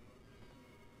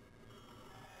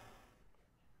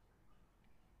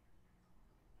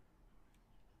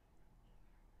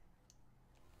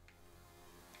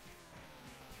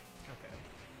 Okay.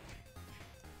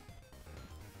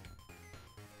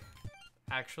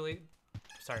 Actually,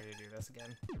 sorry to do this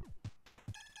again.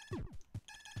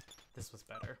 This was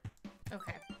better.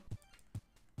 Okay.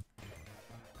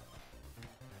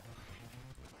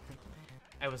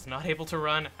 I was not able to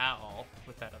run at all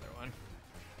with that other one.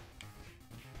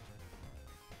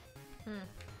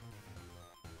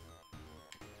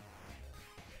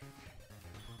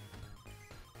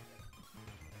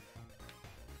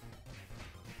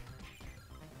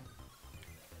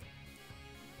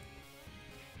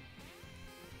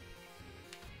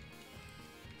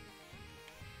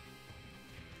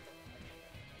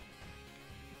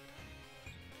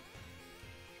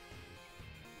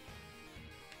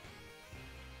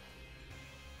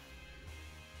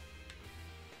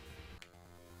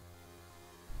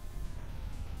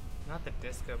 Not the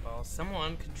disco balls.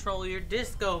 Someone control your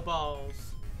disco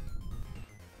balls.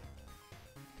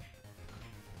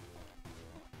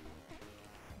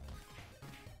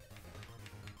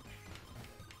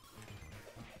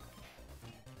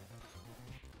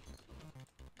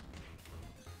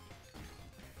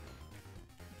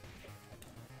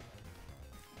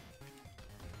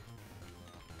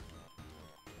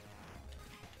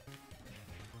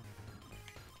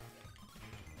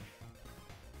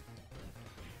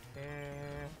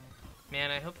 Man,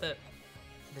 I hope that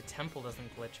the temple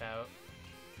doesn't glitch out.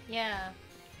 Yeah.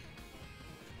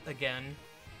 Again.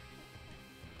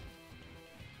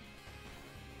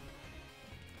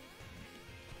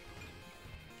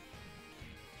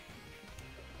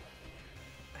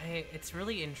 It's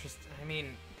really interesting. I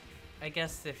mean, I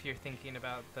guess if you're thinking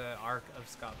about the arc of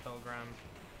Scott Pilgrim,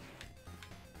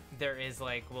 there is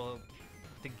like, well,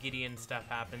 the Gideon stuff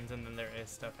happens and then there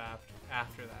is stuff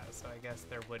after that. So I guess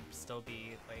there would still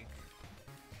be like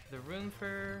the room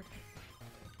for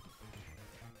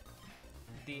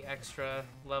the extra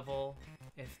level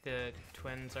if the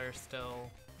twins are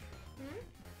still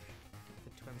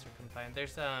the twins are confined.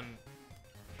 There's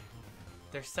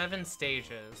 7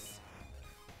 stages,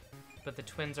 but the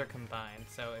twins are combined.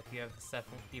 So if you have the 7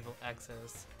 evil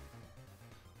exes,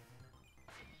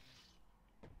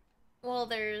 well,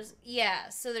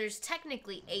 so there's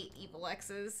technically 8 evil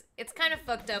exes. It's kind of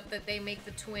fucked up that they make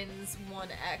the twins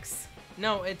 1x.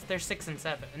 no, they're 6 and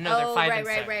 7. No, they're 5 and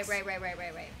 6.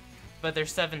 Right. But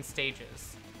there's 7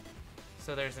 stages,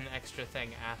 so there's an extra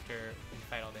thing after you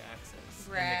fight all the exes.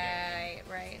 in the game.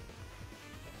 Right.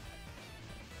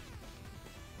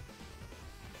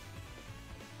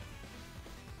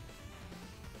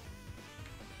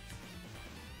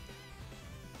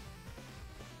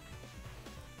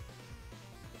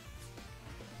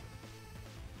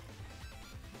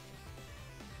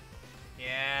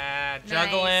 Yeah,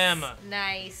 juggle him.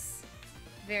 Nice.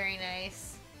 Very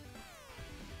nice.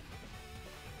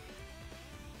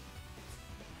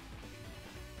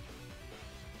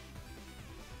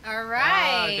 All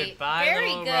right. Goodbye, very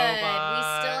little good. robot. We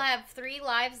still have 3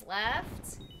 lives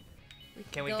left.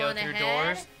 Can we go through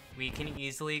doors? We can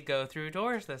easily go through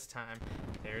doors this time.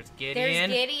 There's Gideon.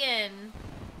 There's Gideon.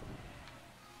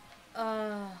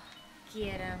 Oh,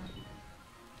 get him.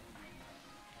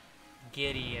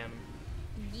 Gideon.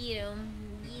 Get him.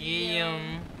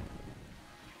 Gideon.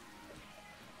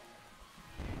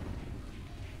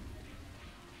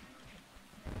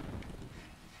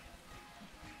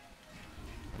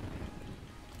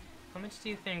 How much do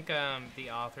you think the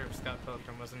author of Scott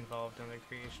Pilgrim was involved in the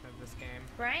creation of this game?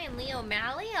 Brian Lee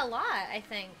O'Malley? A lot, I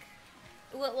think.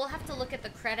 We'll have to look at the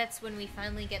credits when we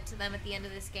finally get to them at the end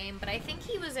of this game, but I think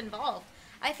he was involved.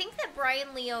 I think that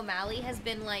Brian Lee O'Malley has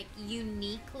been, like,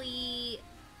 uniquely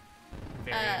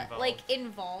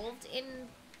involved in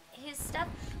his stuff,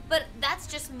 but that's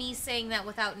just me saying that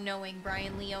without knowing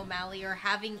Brian Lee O'Malley or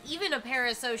having even a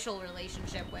parasocial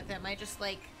relationship with him. I just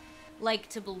like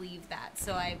to believe that,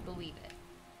 so I believe it.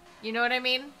 You know what I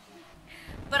mean?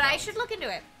 But I should look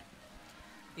into it.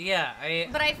 Yeah,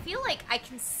 But I feel like I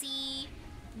can see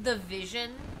the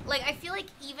vision. Like, I feel like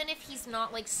even if he's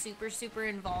not, like, super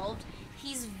involved,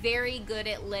 he's very good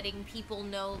at letting people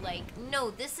know, like,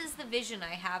 no, this is the vision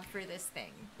I have for this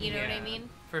thing. You know what I mean?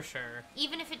 For sure.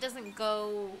 Even if it doesn't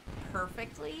go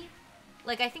perfectly.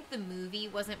 Like, I think the movie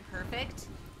wasn't perfect.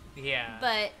 Yeah.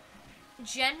 But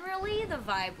generally, the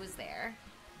vibe was there.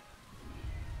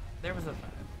 There was a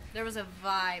vibe. There was a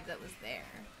vibe that was there.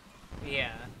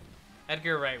 Yeah.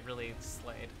 Edgar Wright really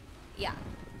slayed. Yeah.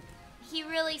 He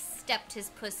really stepped his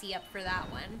pussy up for that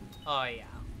one. Oh, yeah.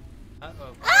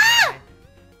 Uh-oh. Ah!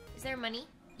 Is there money?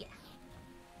 Yeah.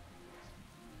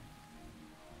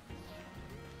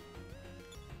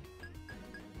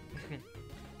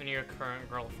 When your current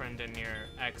girlfriend and your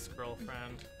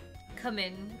ex-girlfriend come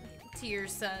in to your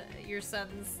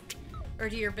son's, or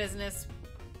to your business.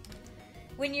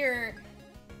 When your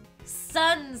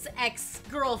son's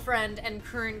ex-girlfriend and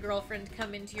current girlfriend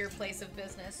come into your place of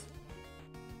business.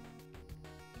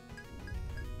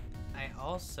 I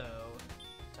also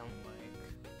don't like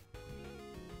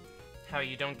how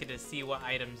you don't get to see what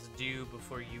items do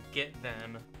before you get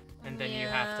them, and then you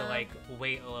have to, like,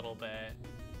 wait a little bit.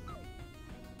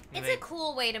 It's a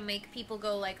cool way to make people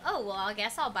go like, oh, well, I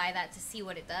guess I'll buy that to see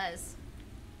what it does.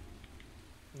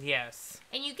 Yes.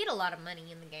 And you get a lot of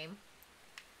money in the game.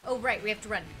 Oh, right, we have to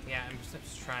run. Yeah, I'm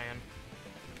just trying.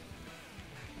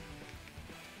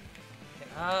 Get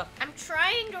up. I'm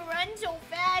trying to run so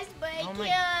fast, but I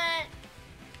can't.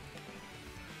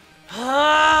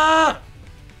 Ah!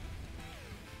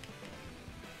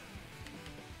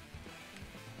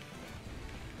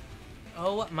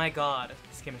 Oh my god.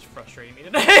 This game is frustrating me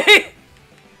today.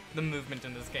 The movement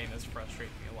in this game is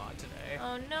frustrating me a lot today.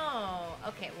 Oh no.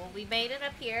 Okay, well, we made it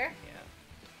up here. Yeah.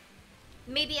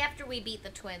 Maybe after we beat the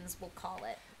twins, we'll call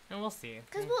it. And we'll see.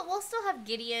 Because we'll still have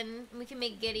Gideon. We can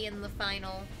make Gideon the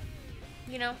final,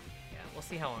 you know? Yeah, we'll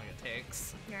see how long it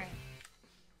takes. Alright.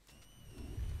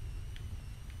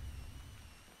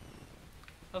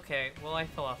 Okay, well, I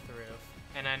fell off the roof.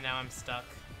 And now I'm stuck.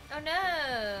 Oh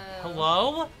no!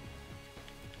 Hello?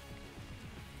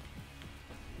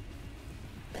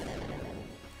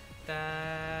 That's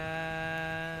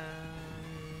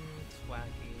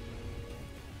wacky.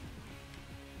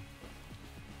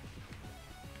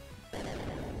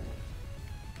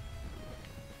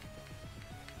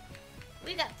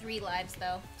 We got 3 lives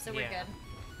though, so we're Yeah. good.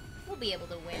 We'll be able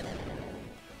to win.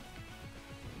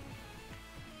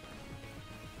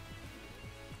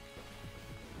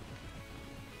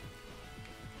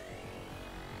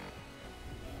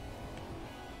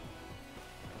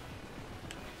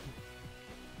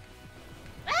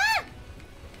 Ah!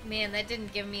 Man, that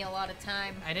didn't give me a lot of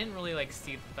time. I didn't really like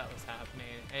see that was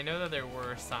happening. I know that there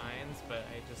were signs, but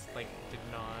I just like did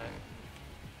not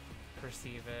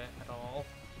perceive it at all.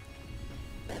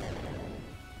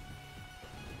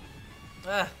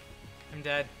 Ah, I'm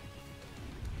dead.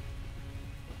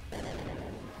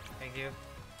 Thank you.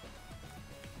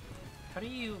 How do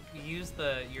you use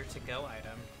your to-go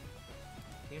item?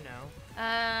 Do you know?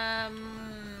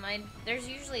 There's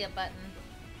usually a button.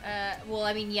 Well,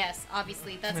 I mean, yes,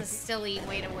 obviously. That's a silly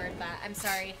way to word that. I'm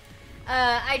sorry.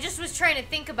 I just was trying to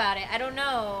think about it. I don't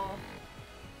know.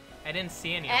 I didn't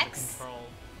see any X? of the control.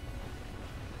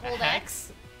 Hold A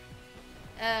hex?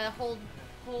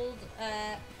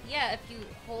 Yeah, if you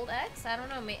hold X, I don't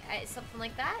know, something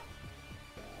like that?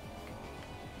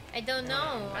 I don't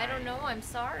know. I don't know. I'm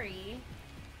sorry.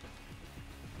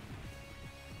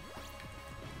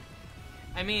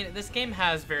 I mean, this game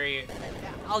has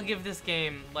I'll give this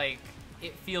game, like,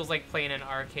 it feels like playing an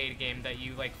arcade game that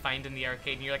you, like, find in the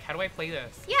arcade and you're like, how do I play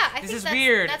this? Yeah, I think This is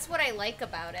weird. That's what I like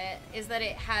about it, is that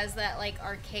it has that, like,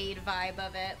 arcade vibe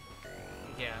of it.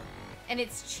 Yeah. And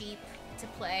it's cheap to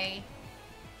play.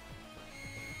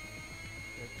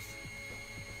 Oops.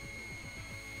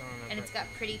 Don't remember. And it's got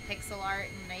pretty pixel art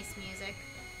and nice music.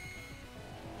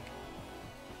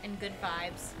 And good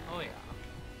vibes. Oh, yeah.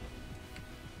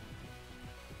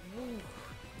 Ooh.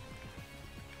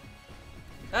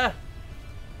 Ah!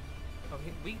 Oh,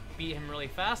 we beat him really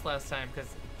fast last time,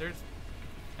 because there's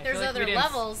Other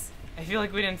levels. I feel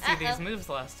like we didn't see these moves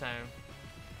last time.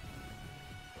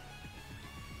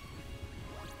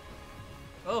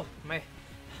 Oh, my...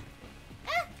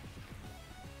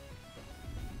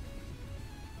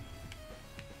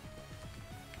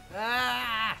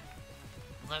 Ah!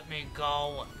 Let me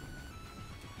go.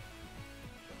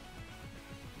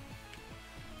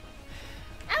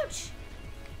 Ouch!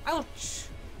 Ouch!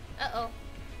 Uh-oh.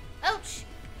 Ouch!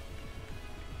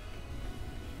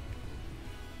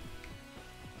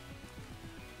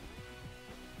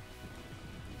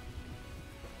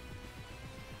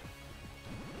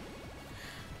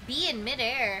 Be in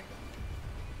midair.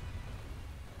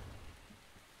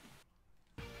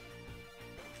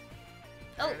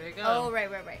 Oh, There they go. oh, right.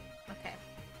 Okay.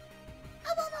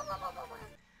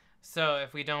 So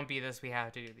if we don't beat this, we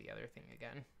have to do the other thing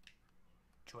again.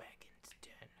 Dragon's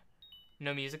Den.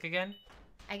 No music again?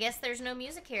 I guess there's no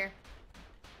music here.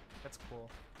 That's cool.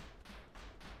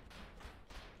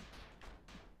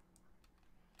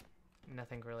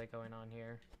 Nothing really going on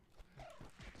here.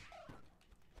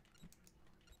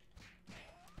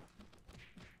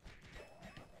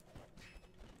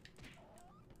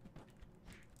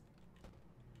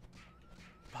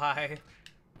 Bye.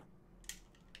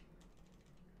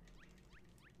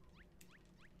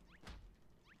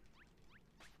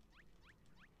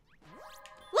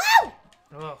 Woo!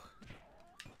 Ugh.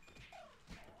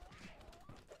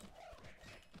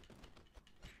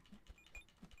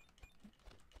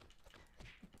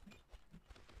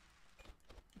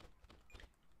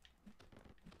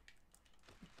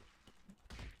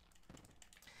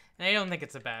 And I don't think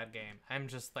it's a bad game. I'm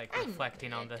just like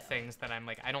reflecting on the things that I'm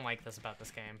like, I don't like this about this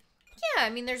game. Yeah,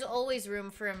 I mean, there's always room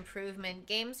for improvement.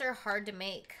 Games are hard to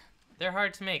make. They're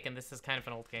hard to make, and this is kind of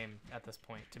an old game at this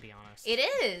point, to be honest. It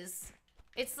is.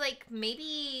 It's like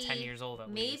maybe 10 years old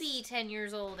at least. Maybe 10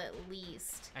 years old at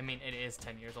least. I mean, it is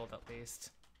 10 years old at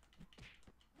least.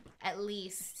 At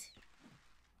least.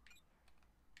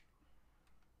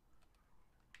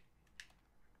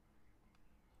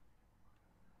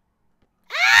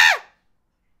 Ah!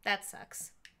 That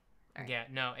sucks. All right. Yeah,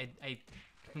 no,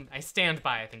 I stand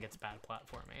by. I think it's bad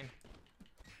platforming.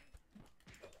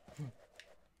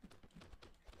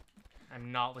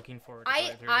 I'm not looking forward to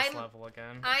going through this level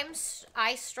again.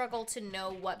 I struggle to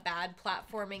know what bad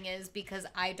platforming is because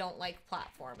I don't like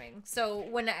platforming. So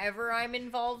whenever I'm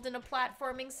involved in a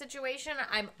platforming situation,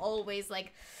 I'm always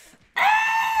like,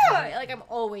 ah! Like I'm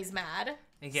always mad.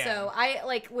 Yeah. So I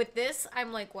like with this,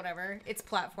 I'm like, whatever. It's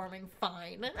platforming,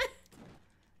 fine.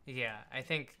 Yeah, I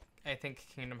think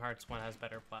Kingdom Hearts 1 has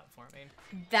better platforming.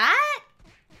 That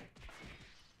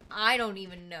I don't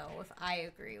even know if I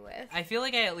agree with. I feel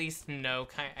like I at least know.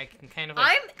 I can kind of.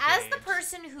 As the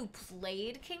person who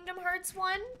played Kingdom Hearts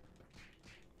 1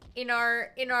 in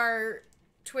our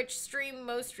Twitch stream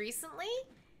most recently,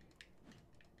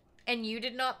 and you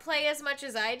did not play as much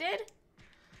as I did.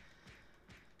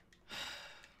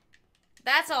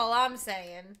 That's all I'm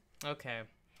saying. Okay.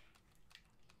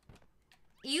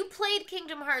 You played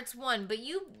Kingdom Hearts 1, but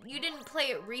you didn't play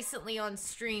it recently on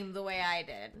stream the way I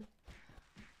did.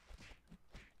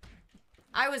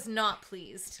 I was not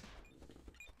pleased.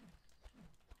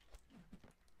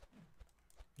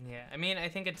 Yeah, I mean, I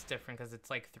think it's different because it's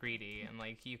like 3D, and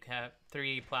like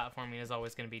 3D platforming is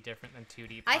always going to be different than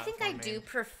 2D platforming. I think I do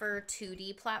prefer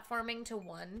 2D platforming to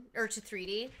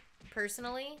 3D,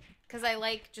 personally, because I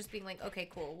like just being like, okay,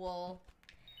 cool, well,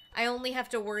 I only have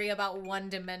to worry about one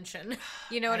dimension.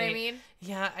 You know what I mean?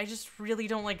 Yeah, I just really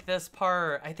don't like this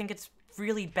part. I think it's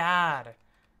really bad.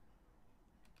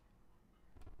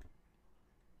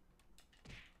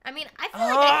 I mean, I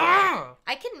feel like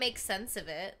I can make sense of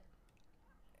it.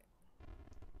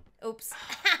 Oops.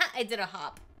 I did a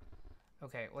hop.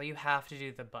 Okay, well, you have to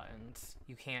do the buttons.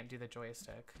 You can't do the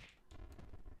joystick.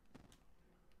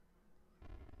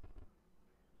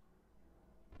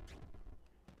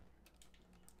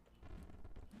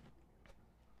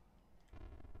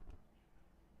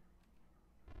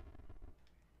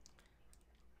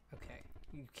 Okay,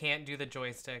 you can't do the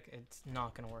joystick. It's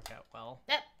not going to work out well.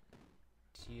 Yep.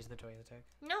 To use the joystick.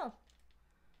 No.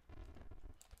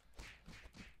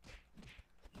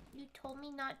 You told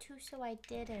me not to, so I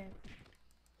didn't.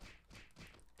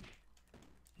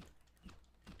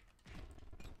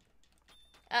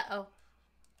 Uh-oh.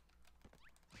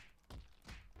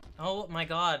 Oh my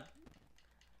god.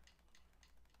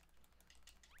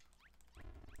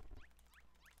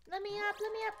 Let me up,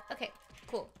 let me up. Okay,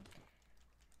 cool.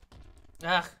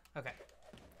 Ugh, okay.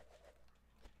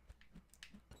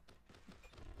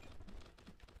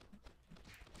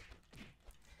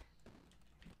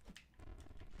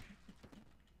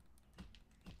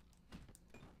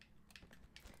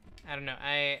 I don't know.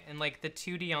 And like the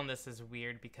 2D on this is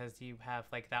weird because you have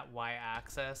like that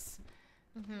y-axis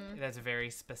that's very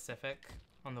specific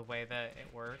on the way that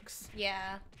it works.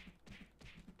 Yeah.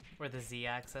 Or the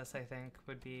z-axis, I think,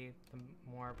 would be the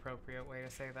more appropriate way to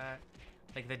say that.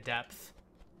 Like the depth.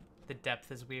 The depth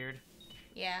is weird.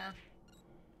 Yeah.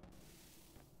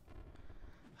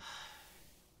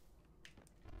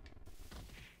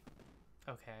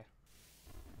 Okay.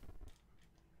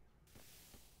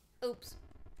 Oops.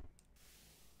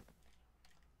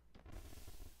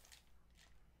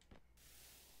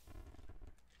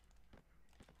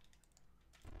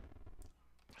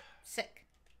 Sick.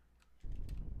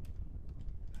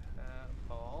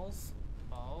 Balls.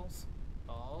 Balls.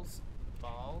 Balls.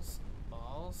 Balls.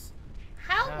 Balls.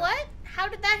 How? What? How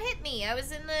did that hit me? I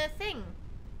was in the thing.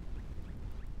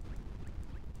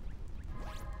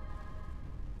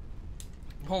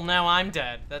 Well, now I'm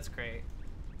dead. That's great.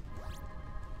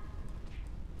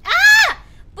 Ah!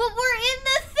 But we're in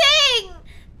the thing!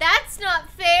 That's not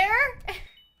fair!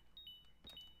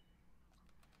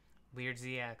 Weird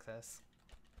z-axis.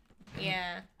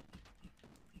 Yeah.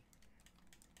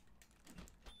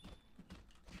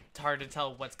 It's hard to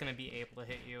tell what's going to be able to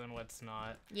hit you and what's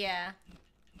not. Yeah.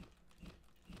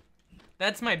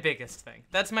 That's my biggest thing.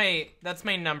 That's my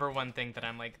number one thing that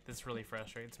I'm like, this really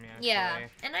frustrates me, actually. Yeah,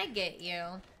 and I get you.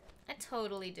 I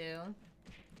totally do.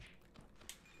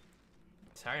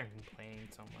 Sorry I'm complaining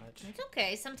so much. It's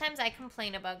okay. Sometimes I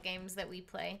complain about games that we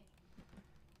play.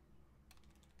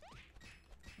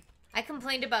 I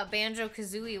complained about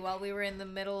Banjo-Kazooie while we were in the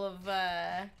middle of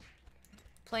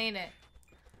playing it.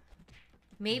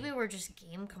 Maybe we're just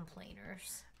game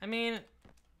complainers. I mean,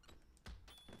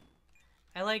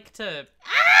 I like to...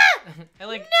 Ah! I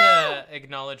like No! to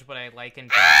acknowledge what I like and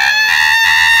don't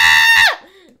Ah!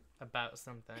 like about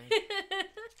something.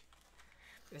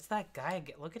 It's that guy.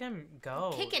 Look at him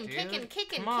go, Kicking, dude.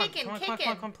 kicking, Come on, kicking, come on, kicking.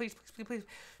 Come on, come on, please, please, please, please.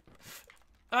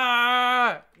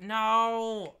 Ah,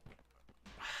 no.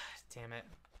 Damn it.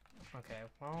 Okay,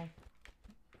 well.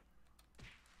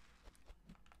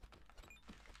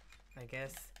 I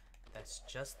guess that's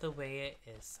just the way it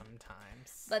is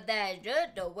sometimes. But that's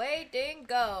just the way things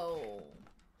go.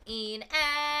 In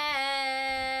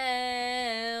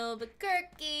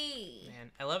Albuquerque.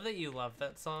 Man, I love that you love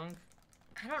that song.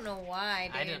 I don't know why,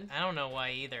 dude. I don't know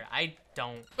why either. I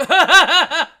don't.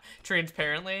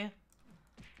 Transparently.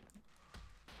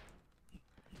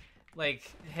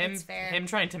 Like him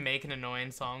trying to make an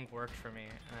annoying song worked for me.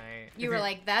 You were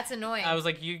like, that's annoying. I was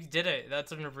like, you did it.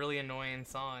 That's a really annoying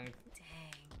song.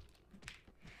 Dang.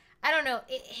 I don't know.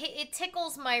 It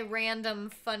tickles my random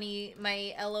funny,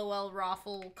 my LOL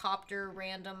raffle copter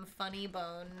random funny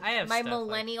bone. I have my stuff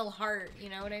millennial heart. You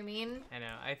know what I mean? I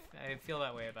know. I feel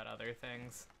that way about other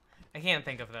things. I can't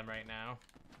think of them right now.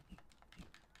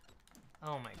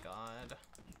 Oh my god.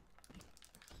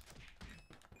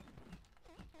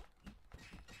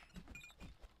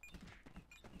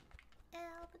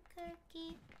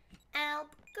 Albuquerque,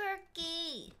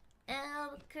 Albuquerque,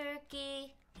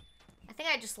 Albuquerque. I think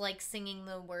I just like singing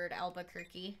the word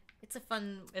Albuquerque. It's a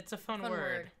fun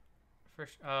word.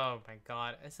 Oh my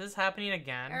god. Is this happening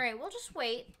again? Alright, we'll just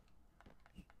wait.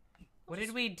 What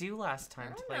did we do last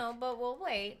time? I don't know, but we'll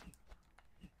wait.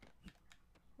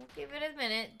 We'll give it a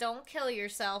minute. Don't kill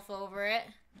yourself over it.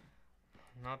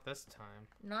 Not this time.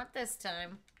 Not this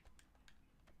time.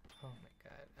 Oh my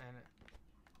god. And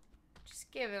just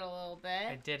give it a little bit.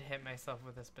 I did hit myself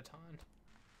with this baton.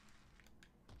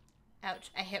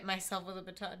 Ouch. I hit myself with a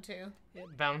baton too.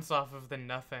 It bounced off of the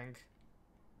nothing.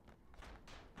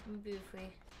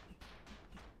 Boofy.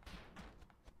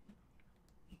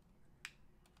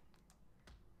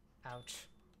 Ouch.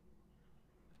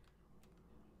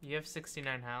 You have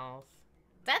 69 health.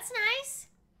 That's nice.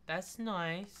 That's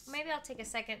nice. Maybe I'll take a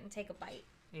second and take a bite.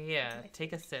 Yeah,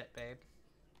 take a sip, babe.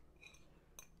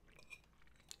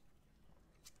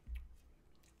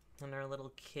 And our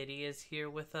little kitty is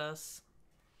here with us.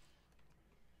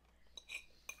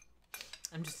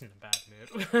 I'm just in a bad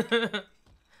mood.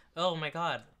 Oh my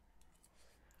god.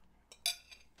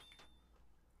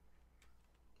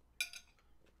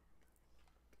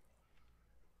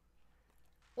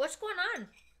 What's going on?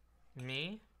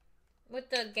 Me? With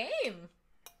the game?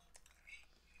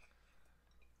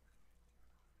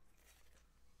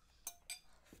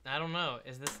 I don't know.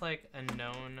 Is this like a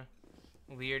known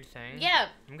weird thing? Yeah.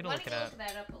 I'm gonna look it up. Look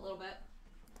that up a little bit.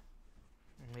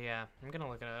 Yeah, I'm gonna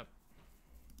look it up.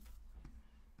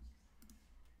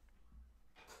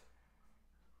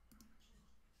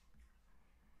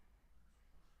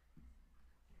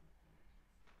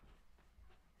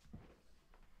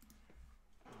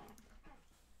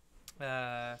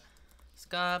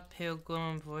 Scott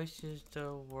Pilgrim voices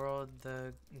the world,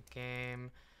 the game,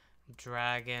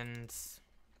 Dragons,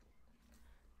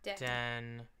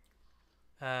 Den,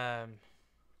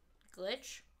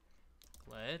 Glitch?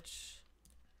 Glitch.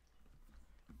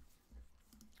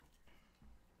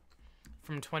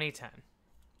 From 2010.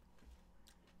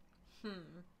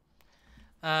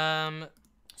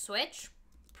 Switch?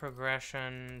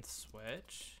 Progression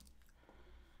switch.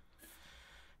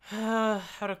 How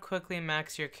to quickly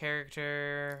max your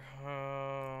character.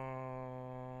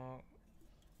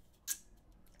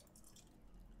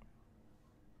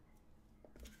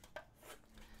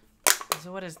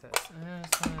 So what is this?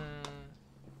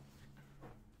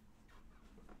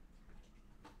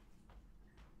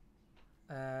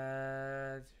 I'm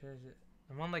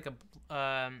on like a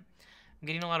I'm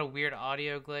getting a lot of weird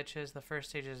audio glitches. The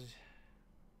first stage is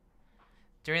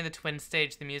during the twin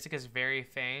stage, the music is very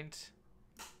faint.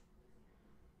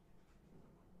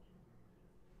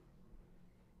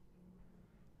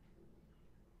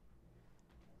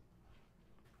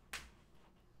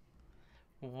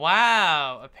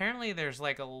 Wow, apparently there's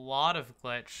like a lot of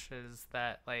glitches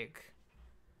that like...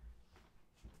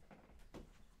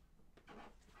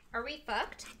 Are we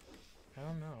fucked? I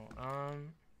don't know.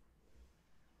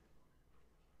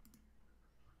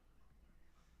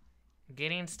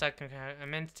 Getting stuck in...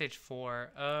 I'm in stage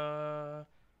 4.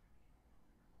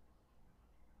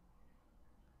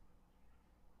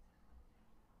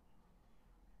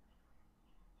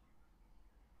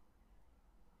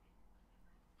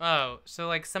 Oh, so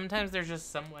like sometimes there's just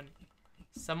someone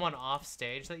off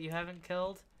stage that you haven't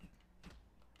killed.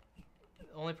 The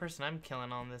only person I'm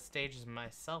killing on this stage is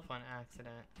myself on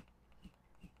accident.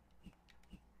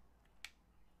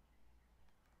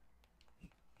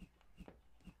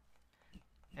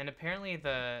 And apparently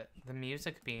the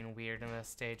music being weird in this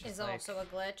stage is like, also a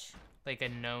glitch. Like a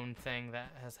known thing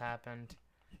that has happened.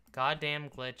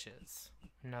 Goddamn glitches.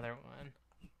 Another one.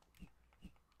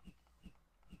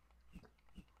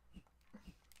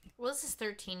 Was this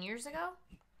 13 years ago?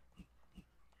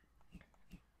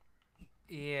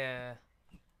 Yeah.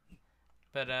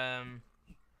 But, I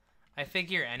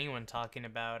figure anyone talking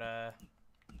about, a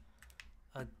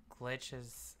glitch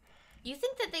is... You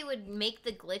think that they would make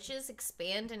the glitches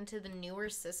expand into the newer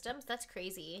systems? That's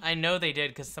crazy. I know they did,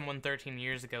 because someone 13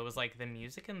 years ago was like, the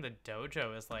music in the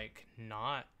dojo is, like,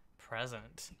 not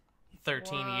present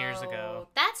 13 years ago.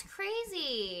 That's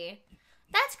crazy.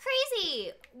 That's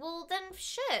crazy. Well, then,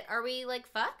 shit. Are we, like,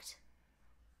 fucked?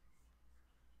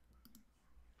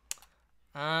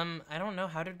 I don't know.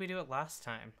 How did we do it last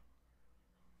time?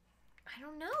 I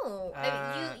don't know.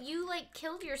 You like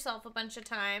killed yourself a bunch of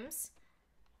times,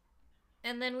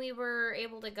 and then we were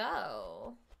able to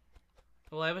go.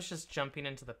 Well, I was just jumping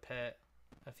into the pit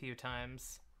a few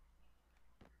times.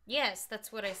 Yes,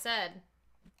 that's what I said.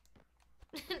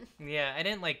 Yeah, I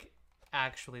didn't like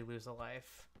actually lose a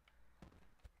life.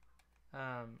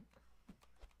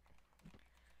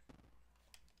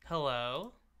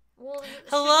 Hello. Well,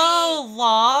 hello,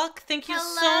 Locke. Thank you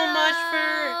so much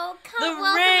for the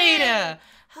raid.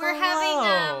 We're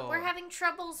having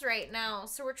troubles right now,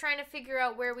 so we're trying to figure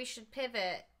out where we should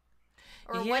pivot,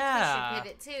 or what we should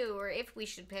pivot to, or if we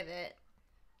should pivot.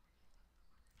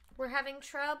 We're having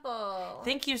trouble.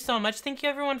 Thank you so much. Thank you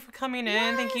everyone for coming in.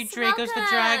 Yes, Thank you, Draco's welcome. the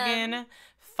Dragon,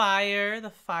 Fire,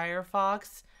 the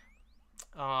Firefox.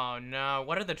 Oh no,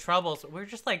 what are the troubles? We're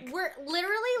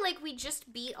literally like we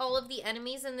just beat all of the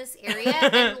enemies in this area,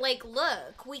 and like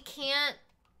look, we can't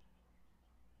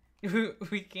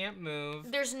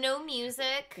move. There's no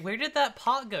music. Where did that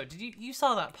pot go? You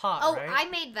saw that pot, right? Oh, I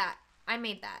made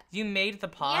that. You made the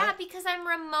pot? Yeah, because I'm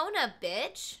Ramona,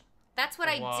 bitch. That's what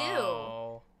I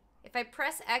do. If I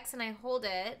press X and I hold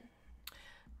it.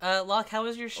 Locke, how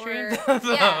was your stream?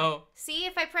 Yeah. See,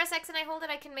 if I press X and I hold it,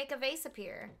 I can make a vase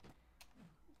appear.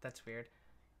 That's weird.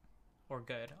 Or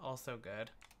good. Also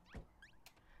good.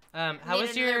 How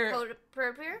was your...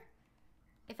 appear?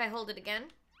 If I hold it again.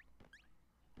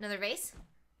 Another vase.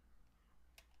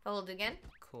 If I hold it again.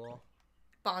 Cool.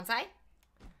 Bonsai.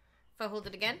 If I hold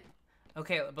it again.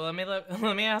 Okay, but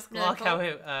let me ask Locke how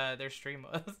their stream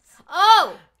was.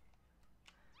 Oh!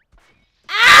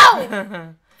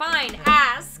 Ow! Fine,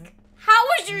 ask. How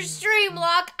was your stream,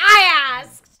 Locke? I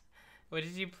asked. What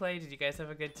did you play? Did you guys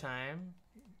have a good time?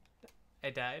 I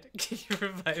died. Can you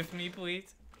revive me,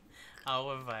 please?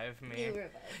 I'll revive me.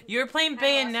 You were playing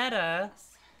Bayonetta.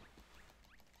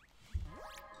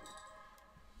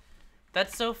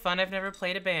 That's so fun. I've never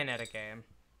played a Bayonetta game.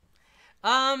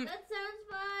 That sounds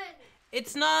fun.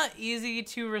 It's not easy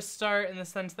to restart in the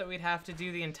sense that we'd have to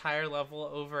do the entire level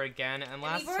over again. And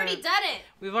we've already done it.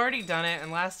 We've already done it,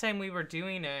 and last time we were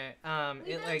doing it, we've done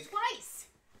it twice.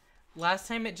 Last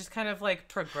time it just kind of like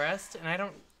progressed,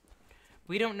 and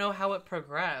we don't know how it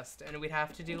progressed, and we'd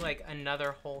have to do like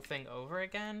another whole thing over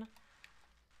again.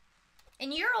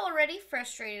 And you're already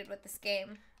frustrated with this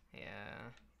game.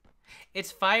 Yeah.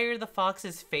 It's Fire the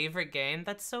Fox's favorite game.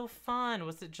 That's so fun.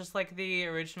 Was it just like the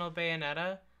original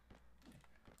Bayonetta?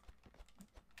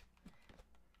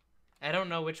 I don't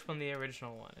know which one the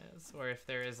original one is, or if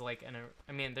there is like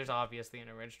I mean, there's obviously an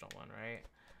original one, right?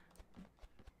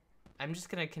 I'm just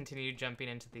gonna continue jumping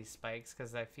into these spikes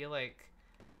because I feel like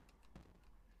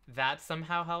that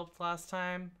somehow helped last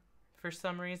time for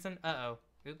some reason. Uh-oh.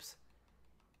 Oops.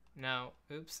 No.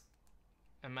 Oops.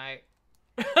 Am I...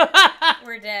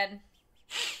 We're dead.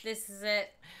 This is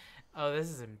it. Oh, this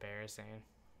is embarrassing.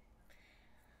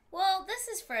 Well, this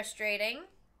is frustrating.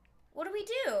 What do we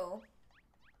do?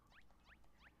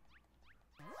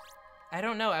 I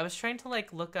don't know. I was trying to,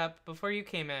 like, look up before you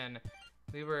came in.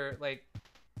 We were, like...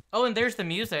 Oh, and there's the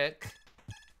music.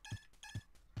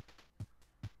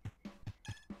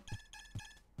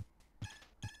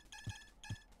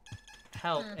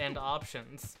 Help and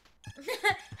options.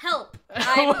 Help.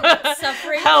 I'm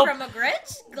suffering from a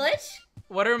glitch.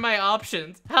 What are my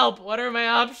options? Help. What are my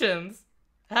options?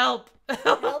 Help.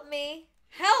 Help me.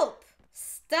 Help.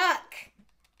 Stuck.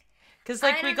 Because,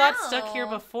 like, we got stuck here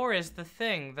before is the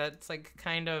thing that's, like,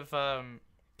 kind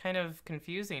of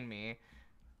confusing me.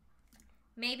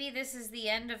 Maybe this is the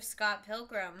end of Scott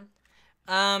Pilgrim.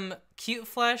 Cute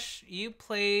Flesh, you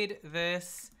played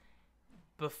this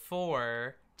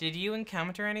before. Did you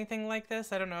encounter anything like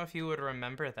this? I don't know if you would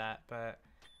remember that, but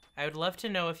I would love to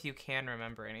know if you can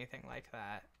remember anything like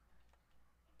that.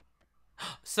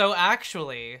 So,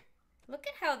 actually... Look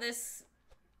at how this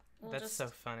will that's just so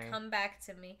funny. Come back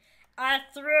to me. I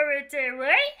throw it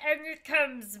away and it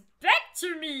comes back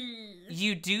to me.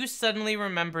 You do suddenly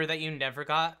remember that you never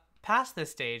got past this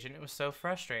stage, and it was so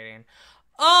frustrating.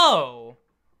 Oh!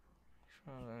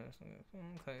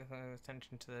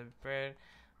 Attention to the bread.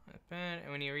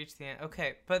 And when you reach the end...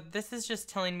 Okay, but this is just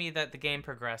telling me that the game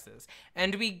progresses.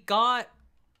 And we got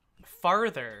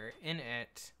farther in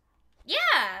it.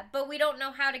 Yeah, but we don't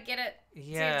know how to get it to do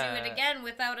it again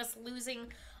without us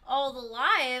losing all the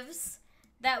lives.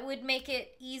 That would make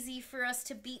it easy for us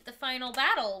to beat the final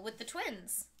battle with the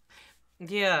twins.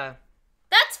 Yeah.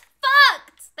 That's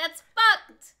fucked! That's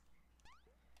fucked!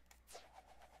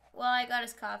 Well, I got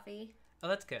his coffee. Oh,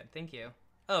 that's good. Thank you.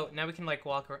 Oh, now we can, like,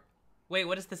 walk around. Wait,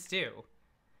 what does this do?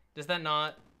 Does that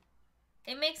not...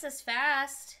 It makes us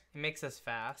fast. It makes us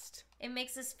fast. It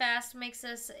makes us fast, makes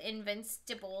us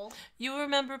invincible. You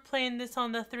remember playing this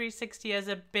on the 360 as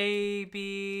a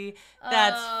baby?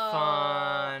 That's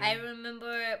fun. I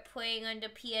remember playing on the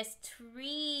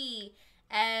PS3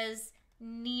 as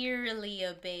nearly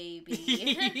a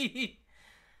baby.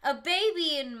 A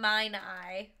baby in mine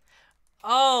eye.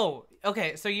 Oh,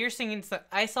 okay. So you're singing.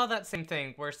 I saw that same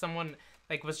thing where someone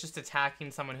like was just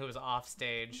attacking someone who was off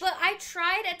stage. But I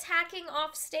tried attacking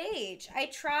off stage. I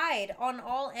tried on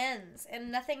all ends,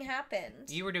 and nothing happened.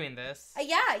 You were doing this?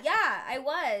 Yeah, I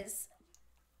was.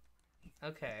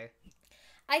 Okay.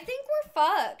 I think we're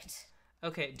fucked.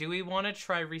 Okay, do we want to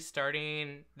try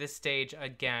restarting this stage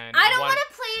again? I don't want to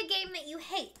play a game that you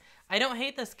hate. I don't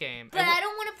hate this game. But I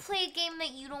don't want to play a game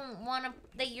that you don't want to,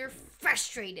 that you're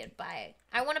frustrated by.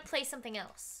 I want to play something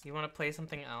else. You want to play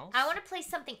something else? I want to play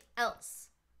something else.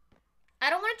 I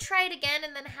don't want to try it again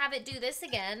and then have it do this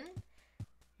again.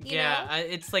 You know?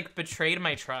 It's like betrayed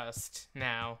my trust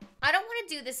now. I don't want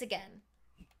to do this again.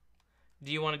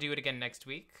 Do you want to do it again next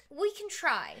week? We can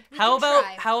try. How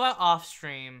about off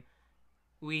stream?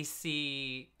 We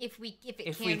see if we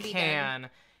can.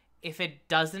 If it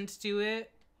doesn't do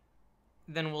it,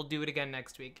 then we'll do it again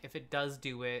next week. If it does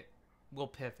do it, we'll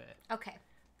pivot. Okay.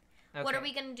 What are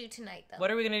we gonna do tonight, though?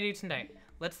 What are we gonna do tonight?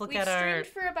 Let's look We've at our. We've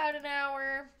streamed for about an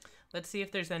hour. Let's see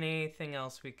if there's anything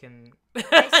else we can.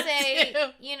 I say,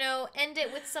 end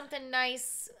it with something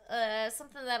nice,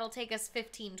 something that'll take us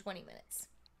 15-20 minutes.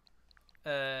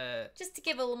 Just to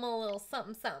give a little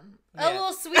something. Yeah. A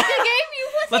little Suika game,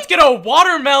 Let's get a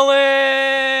watermelon!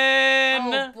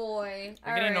 Oh, boy.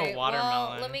 We're getting a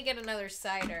watermelon. Well, let me get another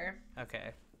cider.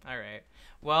 Okay. All right.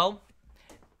 Well,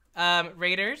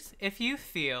 Raiders, if you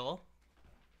feel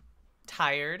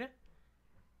tired,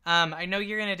 I know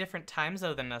you're in a different time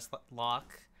zone than us,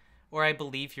 Locke, or I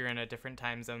believe you're in a different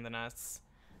time zone than us.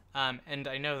 And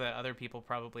I know that other people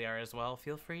probably are as well.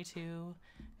 Feel free to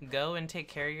go and take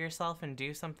care of yourself and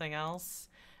do something else.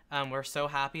 We're so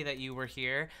happy that you were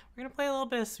here. We're going to play a little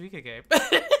bit of Suika Game.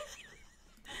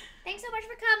 Thanks so much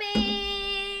for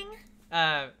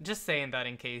coming. Just saying that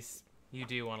in case you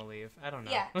do want to leave. I don't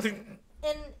know. Yeah. and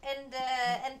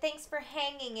thanks for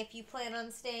hanging if you plan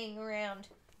on staying around.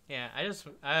 Yeah, we'll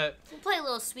play a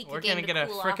little Suika Game. We're going to get a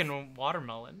freaking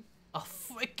watermelon. A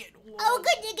freaking watermelon. Oh,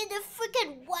 good, you get a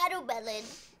freaking watermelon.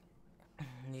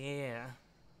 Yeah.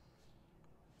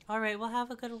 All right, well, have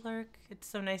a good lurk. It's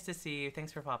so nice to see you.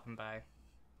 Thanks for popping by.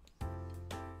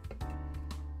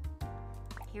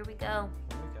 Here we go.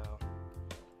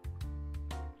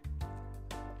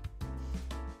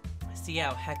 See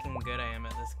how heckin' good I am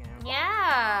at this game.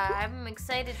 Yeah, I'm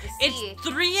excited to see. It's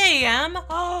 3 a.m.?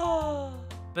 Oh!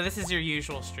 But this is your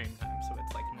usual stream time, so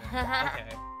it's like normal.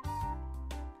 Okay.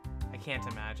 I can't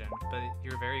imagine, but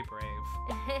you're very brave.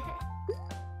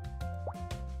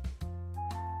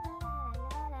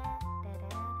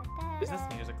 Is this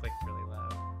music like really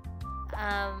loud?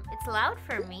 It's loud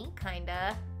for me,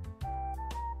 kinda.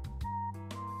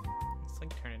 Let's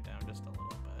like turn it down just a little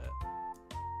bit.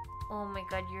 Oh my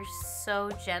god, you're so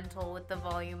gentle with the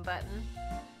volume button.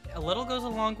 A little goes a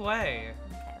long way.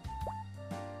 Okay.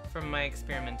 From my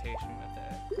experimentation with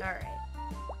it. Alright.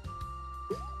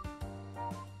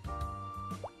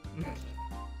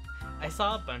 I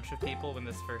saw a bunch of people when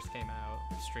this first came out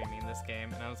streaming this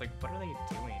game, and I was like, what are they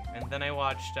doing? And then I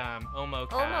watched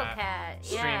Omocat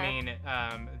streaming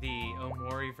the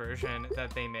Omori version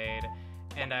that they made,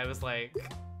 and I was like,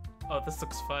 oh, this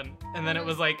looks fun. And then it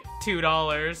was like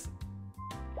 $2.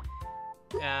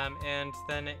 And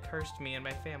then it cursed me and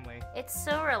my family. It's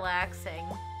so relaxing.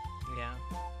 Yeah.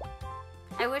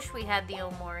 I wish we had the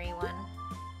Omori one.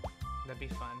 That'd be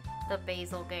fun. The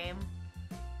basil game.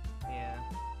 Yeah.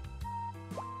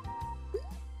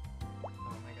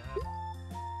 Oh my god.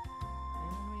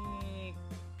 We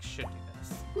should do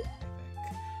this, I think.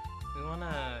 We want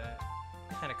to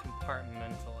kind of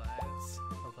compartmentalize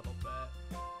a little bit.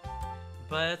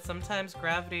 But sometimes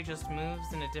gravity just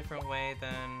moves in a different way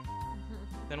than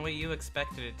what you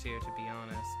expected it to be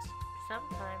honest.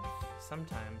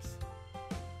 Sometimes.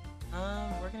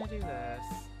 We're gonna do this.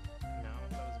 No,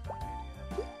 that was a bad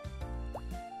idea.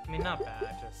 I mean, not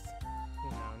bad, just,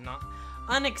 not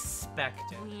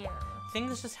unexpected. Yeah.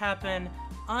 Things just happen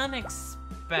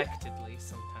unexpectedly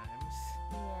sometimes.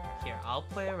 Yeah. Here, I'll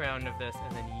play a round of this,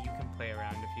 and then you can play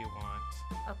around if you want.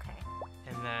 Okay.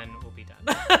 And then we'll be done.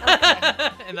 Okay.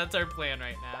 And that's our plan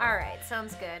right now. Alright,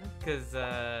 sounds good. Because,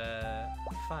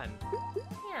 fun.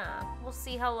 Yeah, we'll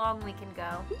see how long we can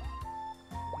go.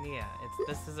 Yeah,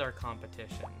 this is our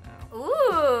competition now.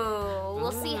 Ooh,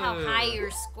 we'll see how high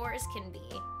your scores can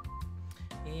be.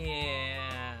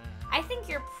 Yeah. I think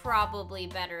you're probably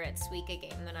better at Suika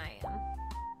Game than I am.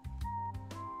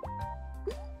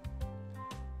 Is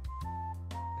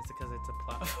it because it's a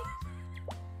platform?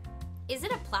 Is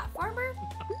it a platformer?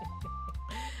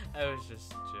 I was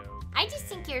just joking. I just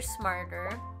think you're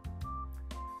smarter.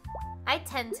 I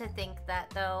tend to think that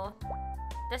though.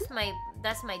 That's my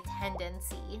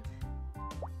tendency.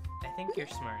 I think you're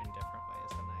smart in different ways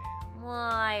than I am.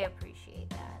 Well, I appreciate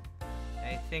that.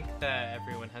 I think that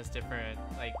everyone has different,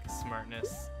 like,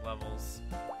 smartness levels.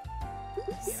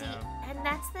 See, and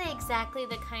that's exactly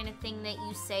the kind of thing that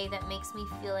you say that makes me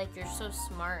feel like you're so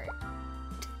smart.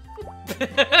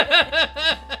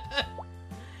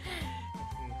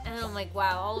 And I'm like,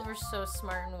 wow, Oliver's so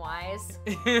smart and wise.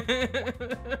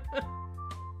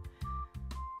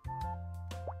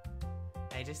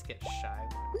 I just get shy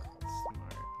when I'm called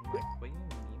smart. I'm like, what do you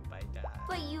mean by that?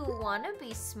 But you want to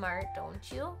be smart,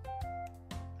 don't you?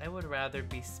 I would rather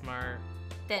be smart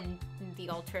Than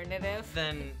the alternative.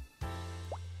 than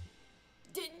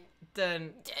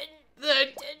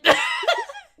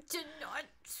not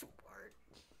smart.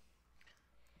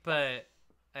 But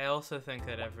I also think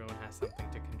that everyone has something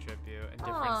to contribute at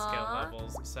different skill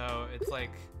levels. So it's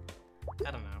like,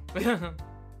 I don't know.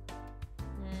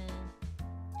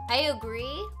 I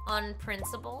agree on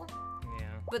principle. Yeah.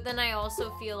 But then I also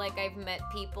feel like I've met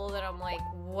people that I'm like,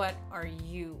 what are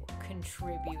you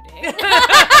contributing?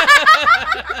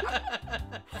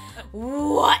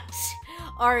 What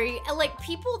are you, like,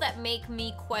 people that make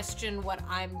me question what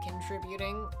I'm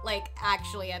contributing, like,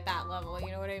 actually at that level,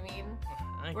 you know what I mean?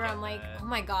 Where I'm like, oh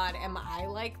my god, am I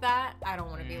like that? I don't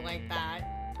want to be like that.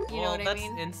 You know what I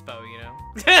mean? That's inspo, you know?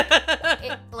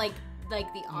 Like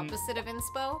the opposite of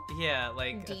inspo? Yeah,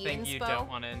 like a thing you De-inspo? don't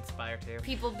want to inspire to.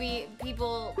 People being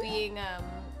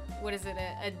what is it,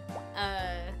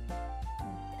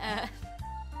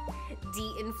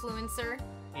 de-influencer?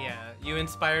 Yeah, you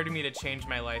inspired me to change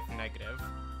my life negative.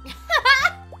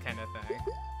 Kind of thing.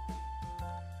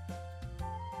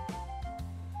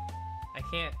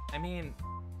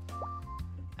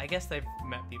 I guess I've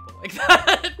met people like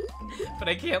that. But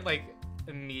I can't, like,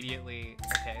 immediately.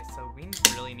 Okay, so we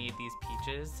really need these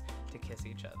peaches to kiss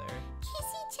each other.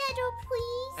 Kiss each other,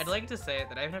 please. I'd like to say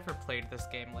that I've never played this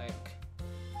game, like,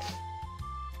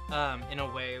 in a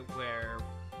way where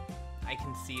I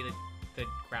can see the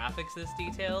graphics is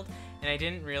detailed, and I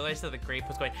didn't realize that the grape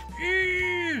was going,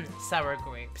 sour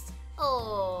grapes.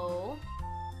 Oh.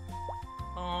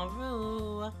 Aw,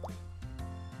 Roo.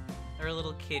 Our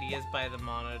little kitty is by the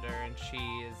monitor, and she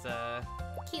is,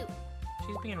 Cute.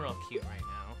 she's being real cute right now.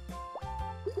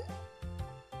 Okay.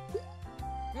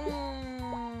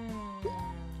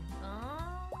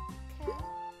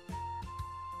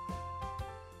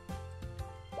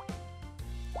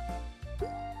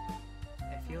 I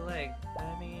feel like,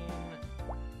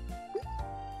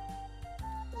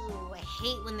 Ooh, I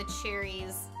hate when the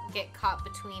cherries get caught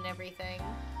between everything.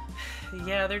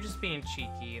 yeah, they're just being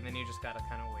cheeky, and then you just gotta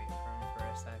kind of wait for them for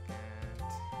a second.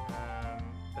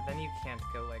 But then you can't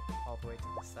go, like, all the way to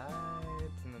the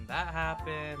sides, and then that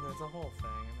happens. There's a whole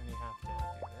thing, and then you have to do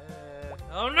this.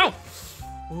 Oh no!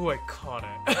 Ooh, I caught it.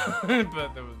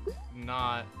 But that was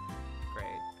not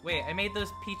great. Wait, I made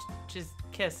those peaches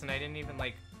kiss, and I didn't even,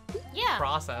 like,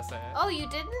 process it. Oh, you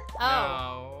didn't?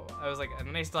 Oh. No. I was like, and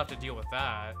then I still have to deal with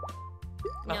that.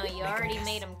 No, Oh, you already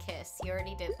made them kiss. You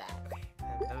already did that. Okay,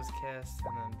 and those kiss,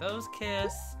 and then those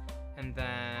kiss, and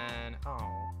then,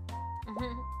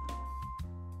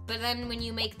 But then when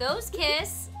you make those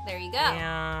kiss, there you go.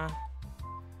 Yeah.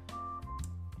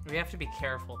 We have to be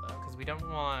careful, though, because we don't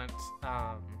want,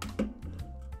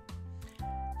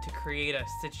 to create a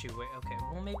situation. Okay,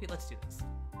 well, maybe let's do this.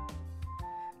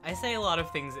 I say a lot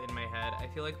of things in my head. I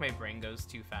feel like my brain goes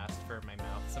too fast for my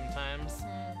mouth sometimes.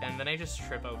 And then I just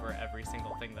trip over every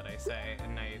single thing that I say,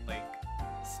 and I, like,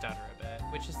 stutter a bit,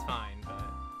 which is fine, but...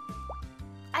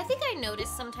 I think I notice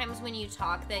sometimes when you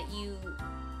talk that you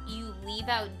leave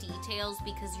out details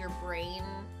because your brain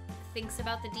thinks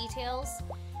about the details.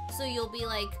 So you'll be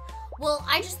like, well,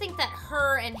 I just think that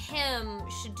her and him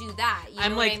should do that. You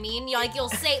know what I mean? You'll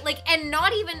say, like, and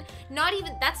not even,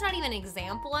 that's not even an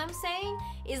example I'm saying,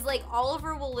 is like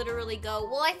Oliver will literally go,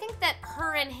 well, I think that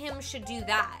her and him should do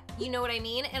that. You know what I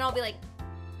mean? And I'll be like,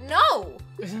 no.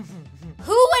 Who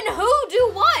and who do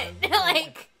what?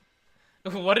 Like.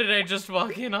 What did I just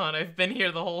walk in on? I've been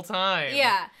here the whole time.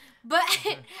 Yeah. But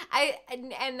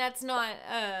and that's not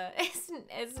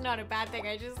it's not a bad thing.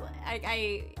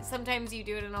 I sometimes you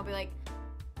do it and I'll be like,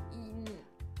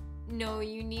 no,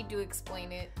 you need to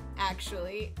explain it.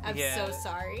 Actually, I'm so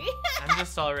sorry. I'm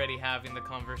just already having the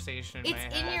conversation in my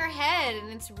head. It's in your head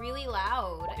and it's really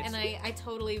loud, and I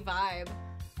totally vibe.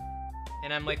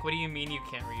 And I'm like, what do you mean you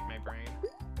can't read my brain?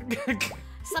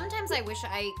 Sometimes I wish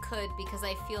I could because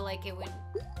I feel like it would...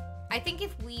 I think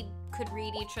if we could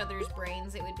read each other's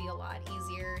brains, it would be a lot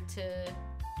easier to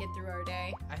get through our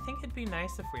day. I think it'd be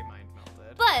nice if we mind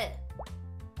melded. But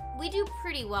we do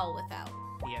pretty well without.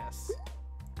 Yes.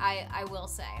 I will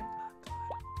say. Oh, God.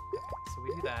 Okay, so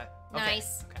we do that. Okay.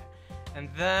 Nice. Okay. And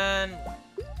then...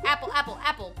 Apple. Okay.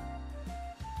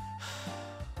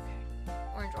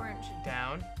 Orange.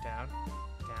 Down.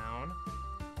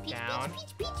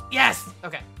 Peach. Yes!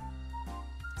 Okay.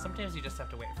 Sometimes you just have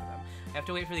to wait for them. I have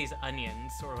to wait for these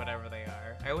onions, or whatever they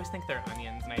are. I always think they're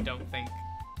onions, and I don't think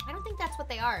that's what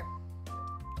they are.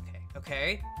 Okay.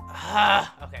 Okay.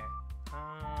 Okay.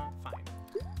 Fine.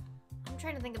 I'm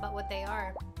trying to think about what they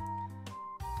are.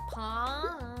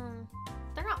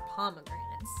 They're not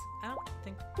pomegranates. I don't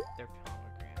think they're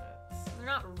pomegranates. They're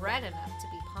not red enough to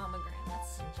be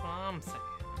pomegranates. That's what I'm saying.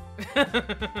 Oh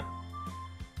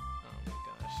my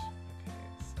gosh. Okay,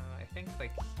 so I think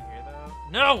like here though.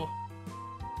 No!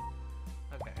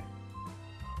 Okay.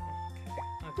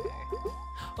 Okay.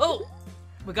 Oh!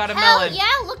 We got a melon. Yeah,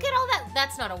 look at all that.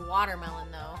 That's not a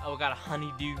watermelon though. Oh, we got a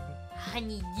honeydew.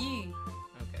 Honeydew.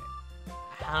 Okay.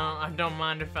 I don't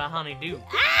mind if I honeydew.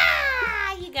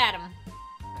 Ah, you got him.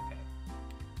 Okay.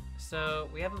 So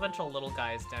we have a bunch of little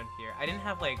guys down here. I didn't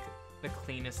have like the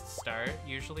cleanest start.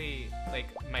 Usually, like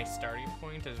my starting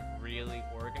point is really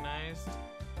organized.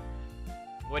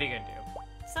 What are you gonna do?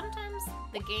 Sometimes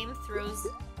the game throws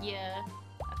you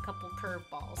a couple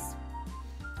curveballs.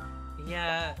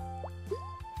 Yeah,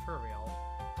 for real.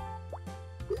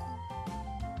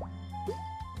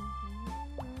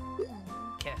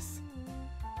 Kiss.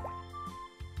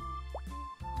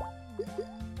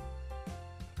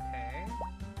 Okay.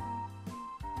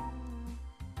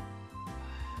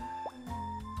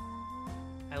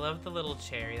 I love the little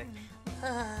cherry. Like,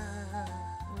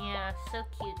 Yeah, so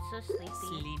cute, so sleepy.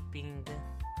 sleeping.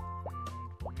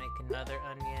 We'll make another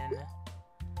onion.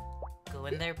 Go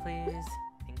in there, please.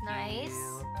 Thank Nice.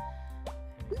 you.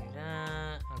 Okay,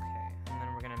 and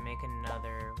then we're gonna make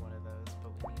another one of those,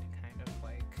 but we need to kind of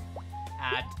like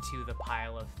add to the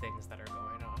pile of things that are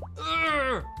going on.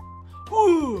 Urgh!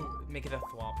 Ooh! Make it a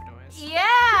thwomp noise.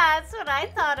 Yeah, that's what I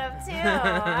thought of too.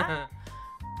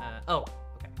 Oh,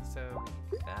 okay. So we can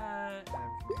do that, and then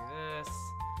we can do this.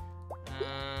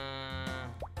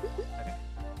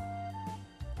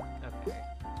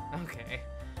 Okay.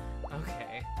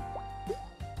 Okay.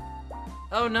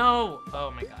 Oh no!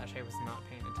 Oh my gosh, I was not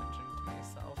paying attention to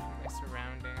myself and my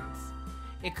surroundings.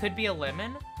 It could be a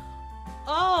lemon?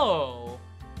 Oh!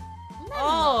 Lemon.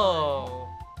 Oh!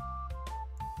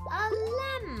 A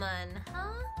lemon,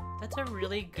 huh? That's a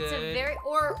really good... It's a very...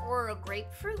 Or a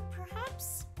grapefruit,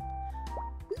 perhaps?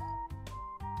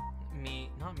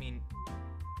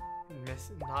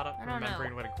 Not I don't remembering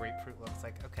know. what a grapefruit looks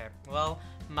like. Okay, well,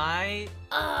 I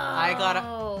I got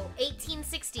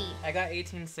 1860. I got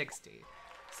 1860.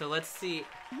 So let's see.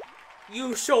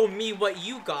 You show me what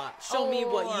you got. Show me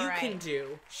what you can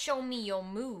do. Show me your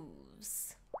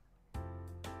moves.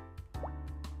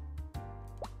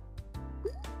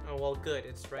 Oh, well, good.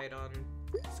 It's right on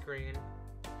screen.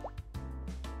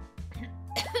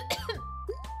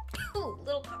 Ooh,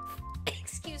 little cough.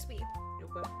 Excuse me.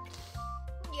 Okay.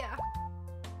 Yeah.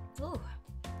 Ooh.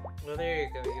 Well, there you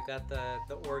go. You got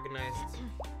the organized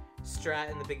strat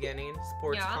in the beginning.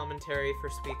 Sports commentary for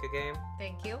Suika Game.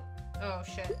 Thank you. Oh,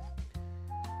 shit.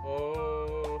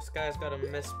 Oh, Sky's got a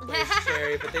misplaced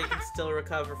cherry, but they can still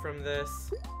recover from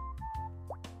this.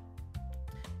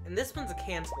 And this one's a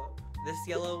cantaloupe. This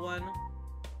yellow one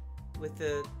with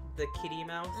the kitty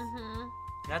mouth. Mm-hmm.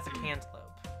 That's a cantaloupe.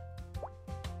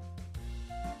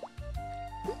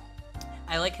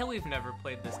 I like how we've never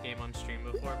played this game on stream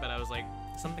before, but I was like,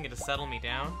 something to settle me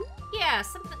down. Yeah,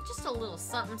 something, just a little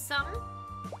something, something.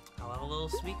 I'll have a little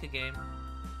Suika Game.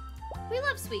 We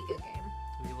love Suika Game.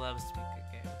 We love Suika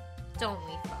Game. Don't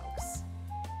we, folks?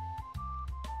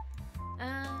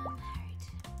 Alright.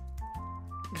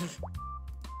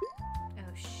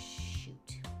 Oh,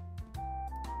 shoot.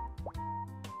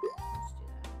 Let's do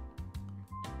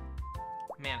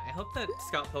that. Man, I hope that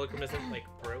Scott Pilgrim isn't, like,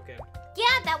 broken.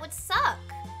 Yeah, that would suck.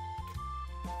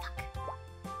 Fuck.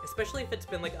 Especially if it's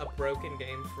been, like, a broken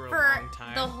game for a For long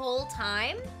time. the whole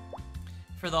time?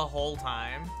 For the whole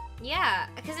time? Yeah,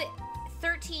 because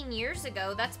 13 years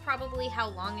ago, that's probably how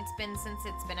long it's been since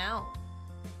it's been out.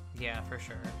 Yeah, for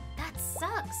sure. That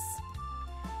sucks.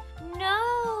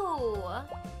 No.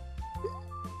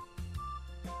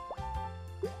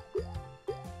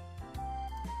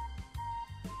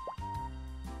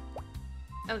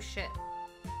 Oh shit.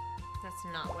 That's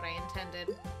not what I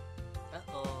intended.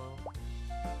 Uh-oh.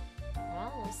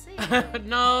 We'll see.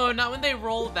 No, not when they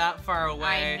roll that far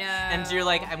away. I know. And you're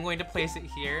like, I'm going to place it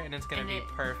here, and it's going to be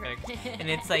perfect. And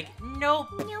it's like, nope.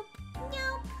 Nope.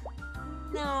 Nope.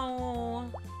 No.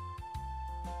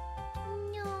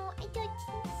 No, I don't think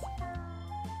so.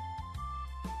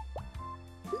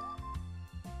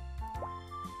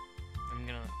 I'm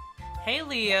gonna... Hey,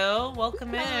 Leo.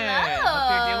 Welcome in. Hello. Hope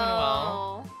you're doing well.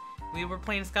 We were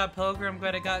playing Scott Pilgrim,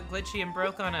 but it got glitchy and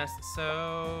broke on us,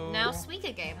 so... Now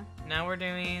Suika Game. Now we're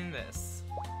doing this.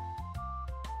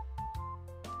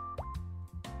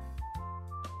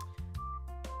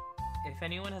 If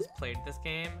anyone has played this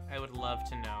game, I would love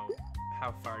to know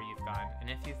how far you've gotten. And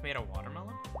if you've made a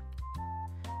watermelon?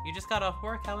 You just got off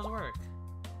work, how was work?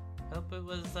 Hope it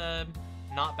was,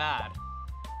 not bad.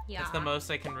 Yeah. That's the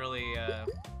most I can really,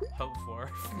 hope for.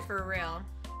 For real.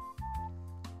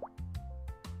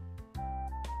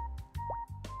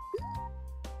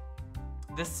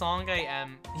 This song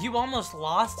you almost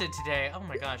lost it today. Oh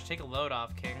my gosh, take a load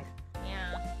off, King.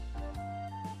 Yeah.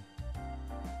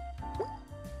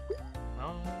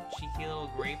 Oh, cheeky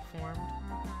little grape formed.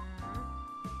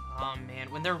 Oh man,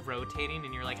 when they're rotating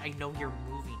and you're like, I know you're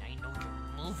moving, I know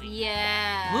you're moving.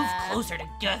 Yeah. Move closer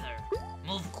together.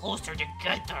 Move closer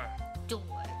together. Do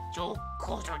it. Go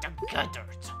closer together.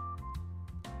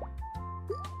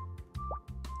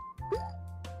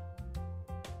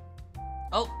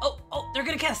 Oh, they're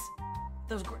gonna kiss.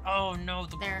 Those oh no,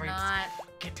 the They're grapes. not.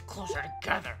 Get closer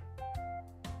together.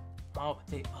 Oh,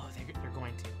 they're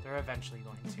going to. They're eventually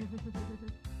going to.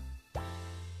 Oh,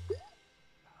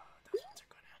 those ones are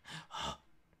gonna. Oh,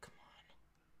 come on.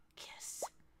 Kiss.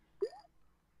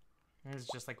 It's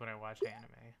just like when I watch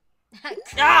anime.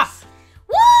 Ah!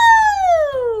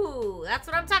 Woo! That's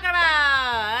what I'm talking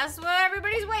about. That's what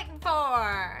everybody's waiting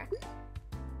for.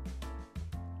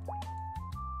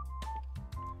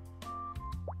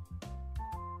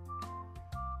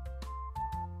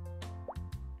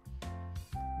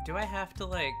 Do I have to,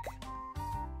 like,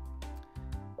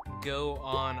 go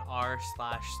on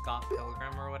r/Scott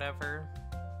Pilgrim or whatever?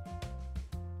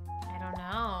 I don't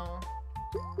know.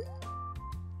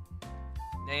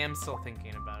 I am still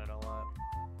thinking about it a lot.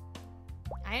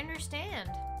 I understand.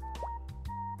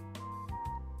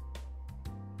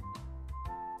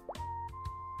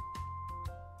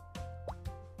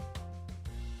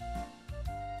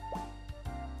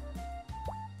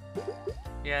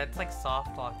 Yeah, it's like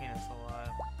soft locking us a lot.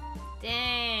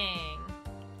 Dang.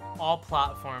 All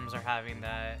platforms are having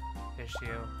that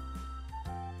issue.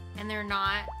 And they're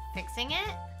not fixing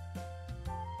it?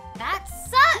 That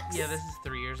sucks! Yeah, this is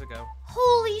 3 years ago.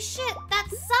 Holy shit, that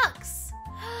sucks!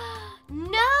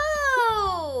 No!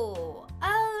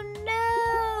 Oh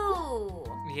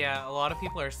no! Yeah, a lot of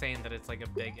people are saying that it's like a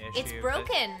big issue. It's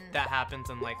broken. That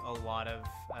happens in like a lot of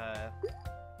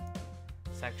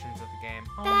sections of the game.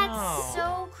 Oh, That's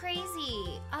no. so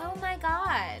crazy. Oh my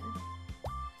god.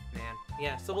 Man.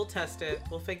 Yeah, so we'll test it.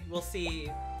 We'll see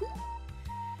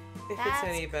if That's it's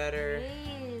any better.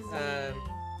 Crazy.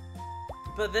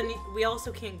 But then we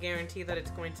also can't guarantee that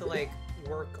it's going to like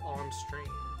work on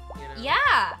stream, you know?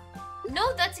 Yeah.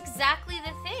 No, that's exactly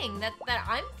the thing that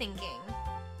I'm thinking.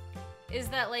 Is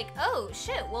that like, oh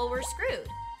shit, well we're screwed.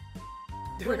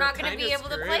 We're not gonna be able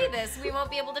to play this. We won't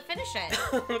be able to finish it.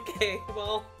 Okay,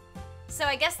 well. So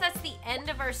I guess that's the end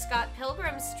of our Scott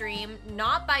Pilgrim stream,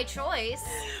 not by choice.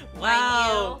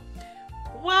 Wow. Mind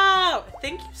you. Wow!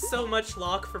 Thank you so much,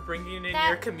 Locke, for bringing in That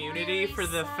your community really for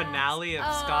the sucks. finale of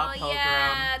Oh, Scott Pilgrim.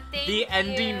 yeah, thank the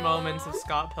ending you. moments of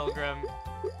Scott Pilgrim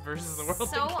versus the world.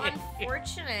 So of Game.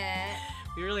 unfortunate.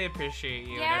 We really appreciate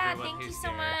you Yeah, and everyone thank you who's so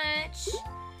here. much.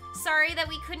 Sorry that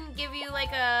we couldn't give you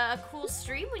like a cool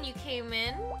stream when you came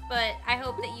in, but I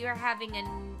hope that you are having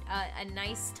a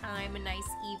nice time, a nice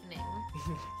evening.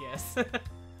 Yes.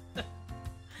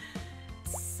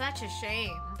 Such a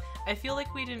shame. I feel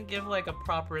like we didn't give like a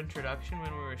proper introduction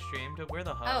when we were streamed. We're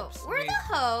the Hopes. Oh, we're the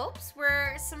Hopes.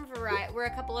 We're we're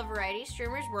a couple of variety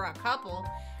streamers. We're a couple.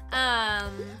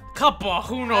 Couple,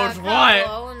 who knows a what?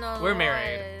 couple, who knows We're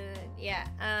married. what.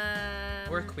 Yeah.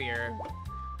 We're queer.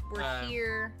 We're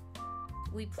here.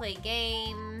 We play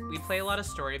games. We play a lot of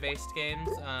story-based games.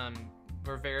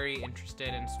 We're very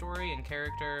interested in story and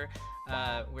character.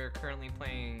 We're currently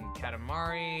playing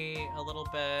Katamari a little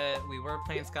bit. We were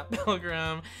playing Scott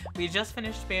Pilgrim. We just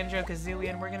finished Banjo-Kazooie,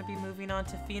 and we're gonna be moving on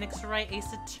to Phoenix Wright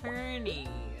Ace Attorney.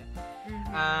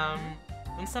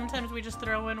 And sometimes we just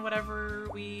throw in whatever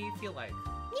we feel like.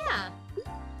 Yeah.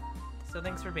 So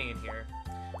thanks for being here.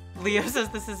 Leo says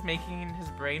this is making his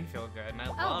brain feel good, and I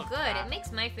love good. that. It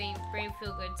makes my brain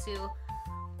feel good too.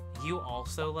 You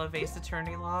also love Ace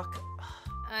Attorney, Locke?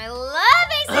 I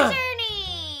love Ace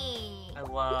Attorney! I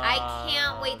love I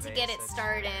can't wait to get it Ace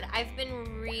started.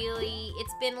 Attorney.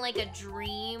 It's been like a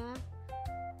dream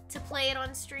to play it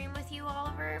on stream with you,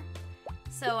 Oliver.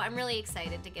 So I'm really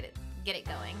excited to get it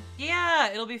going.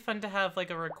 Yeah, it'll be fun to have like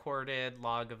a recorded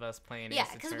log of us playing. Yeah,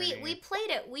 Ace because Attorney. we've played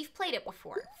it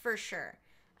before, for sure.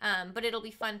 But it'll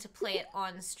be fun to play it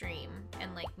on stream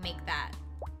and like make that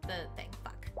the thing.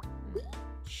 Fuck.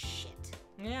 Shit.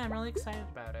 Yeah, I'm really excited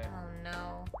about it. Oh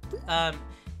no.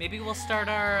 Maybe we'll start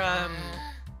our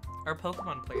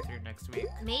Pokemon playthrough next week.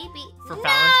 Maybe. For No!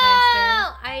 Valentine's Day?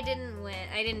 I didn't win.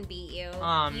 I didn't beat you.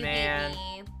 Aw, You man. beat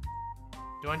me. Do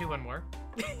you want to do one more?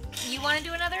 You want to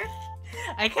do another?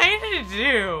 I kind of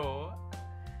do.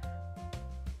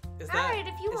 Is that, Alright,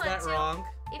 if you want is that to. wrong?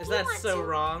 If Is you that want so to.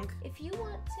 wrong? If you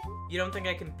want to. You don't think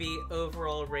I can beat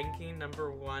overall ranking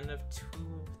 #1 of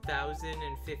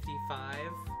 2,055?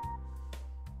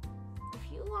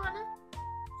 If you wanna.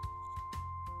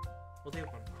 We'll do one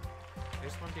more. I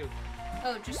just want to do one.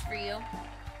 Oh, just for you?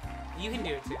 You can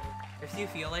do it too. If you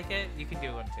feel like it, you can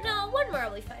do one too. No, one more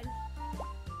will be fine.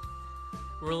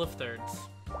 Rule of thirds.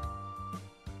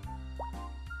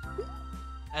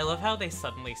 I love how they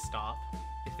suddenly stop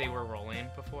if they were rolling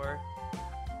before.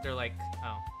 They're like,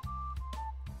 oh.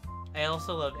 I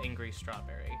also love Angry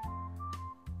Strawberry.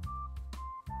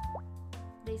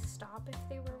 They stop if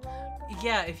they were rolling?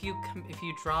 Yeah, if you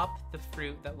drop the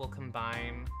fruit that will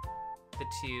combine the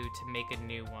two to make a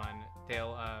new one,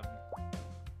 they'll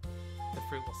the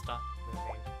fruit will stop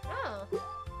moving. Oh.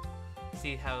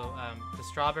 See how the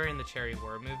strawberry and the cherry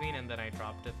were moving, and then I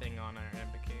dropped a thing on it and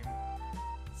it became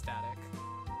static.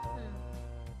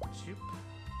 Shoop.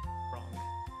 Wrong.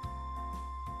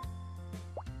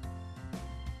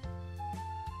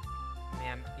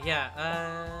 Man,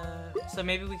 yeah. So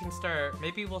maybe we can start.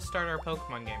 Maybe we'll start our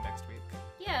Pokemon game next week.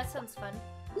 Yeah, sounds fun.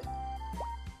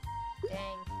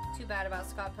 Dang. Too bad about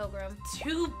Scott Pilgrim.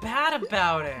 Too bad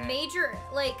about it. Major,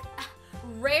 like,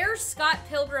 rare Scott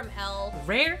Pilgrim L.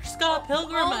 Rare Scott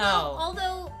Pilgrim L.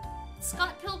 Although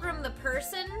Scott Pilgrim the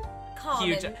person, common.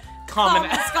 Huge. Common.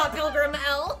 Scott Pilgrim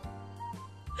L.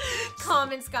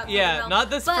 Common Scott Pilgrim Yeah, L. not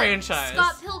this But franchise.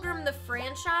 Scott Pilgrim the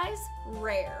franchise,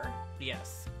 rare.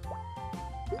 Yes.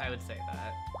 I would say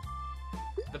that.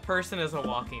 The person is a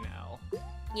walking L.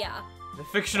 Yeah. The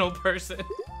fictional person.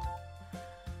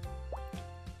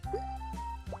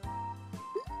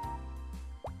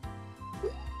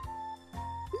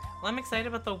 Well, I'm excited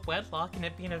about the wedlock and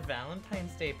it being a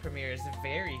Valentine's Day premiere is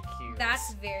very cute.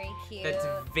 That's very cute. That's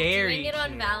very Doing it on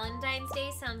cute. Valentine's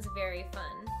Day sounds very fun.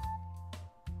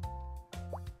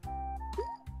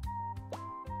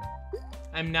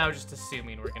 I'm now just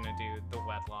assuming we're gonna do the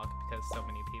wedlock because so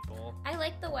many people. I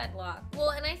like the wedlock.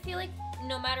 Well, and I feel like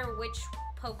no matter which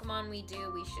Pokemon we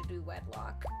do, we should do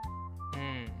wedlock.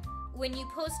 Hmm. When you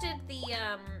posted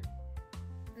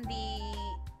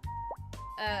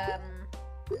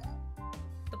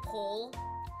the poll,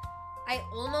 I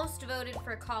almost voted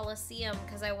for Coliseum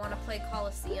because I want to play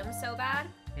Coliseum so bad,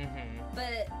 Mm-hmm.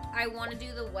 but I want to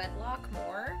do the wedlock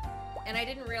more, and I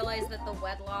didn't realize that the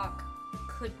wedlock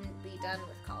couldn't be done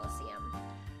with Coliseum.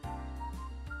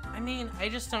 I mean, I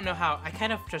just don't know how. I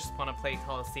kind of just want to play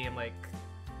Coliseum like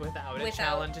without a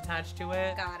challenge attached to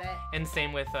it. Got it. And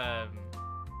same with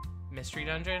Mystery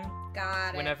Dungeon.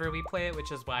 Got it. Whenever we play it,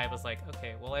 which is why I was like,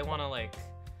 okay, well, I want to like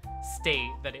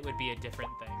state that it would be a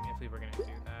different thing if we were gonna do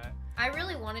that. I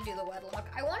really want to do the wedlock.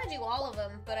 I want to do all of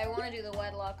them, but I want to do the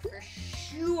wedlock for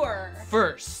sure.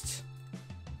 First.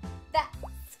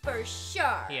 That's for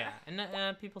sure. Yeah,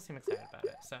 and people seem excited about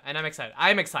it. So, and I'm excited.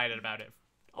 I'm excited about it.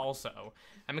 Also,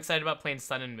 I'm excited about playing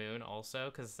Sun and Moon. Also,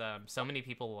 because so many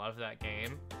people love that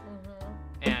game,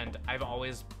 and I've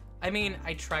always. I mean,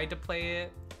 I tried to play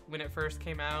it when it first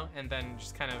came out, and then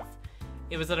just kind of.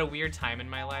 It was at a weird time in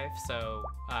my life, so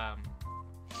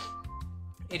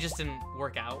it just didn't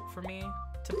work out for me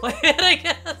to play it, I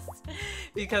guess,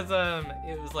 because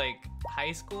it was like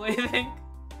high school, I think.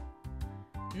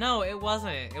 No, it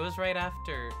wasn't. It was right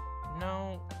after.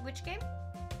 No. Which game?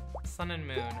 Sun and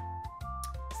Moon.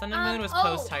 Sun and Moon was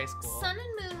post high school. Sun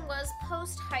and Moon was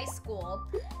post high school.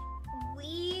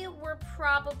 We were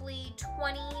probably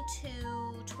 22,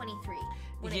 23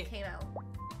 when it came out.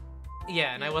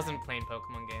 Yeah, and I wasn't playing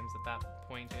Pokemon games at that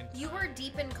point in time. You were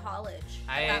deep in college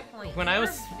at that point. When you I were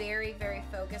was very, very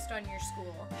focused on your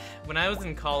school. When I was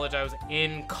in college, I was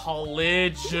in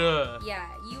college. Yeah,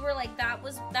 you were like that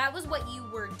was what you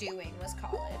were doing was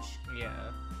college. Yeah.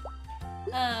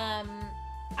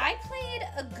 I played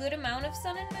a good amount of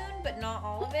Sun and Moon, but not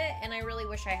all of it, and I really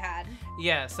wish I had.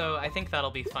 Yeah, so I think that'll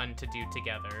be fun to do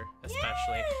together,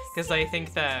 especially because Yes, I yes, think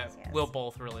yes, that yes, yes. we'll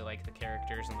both really like the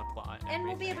characters and the plot. And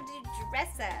we'll be able to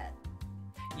dress up.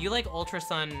 You like Ultra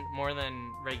Sun more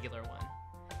than regular one.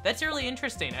 That's really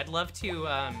interesting. I'd love to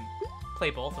play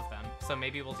both of them. So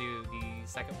maybe we'll do the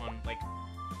second one like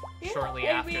shortly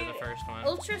after the first one.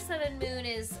 Ultra Sun and Moon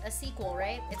is a sequel,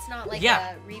 right? It's not like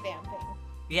Yeah. a revamping.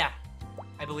 Yeah,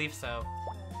 I believe so.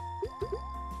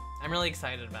 I'm really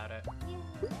excited about it.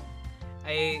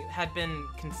 I had been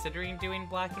considering doing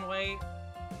Black and White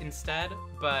instead,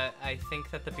 but I think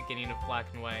that the beginning of Black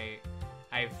and White,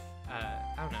 I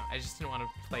don't know, I just didn't want to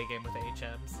play a game with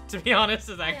HMs. To be honest,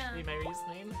 is actually my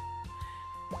reasoning.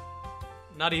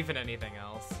 Not even anything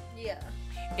else. Yeah.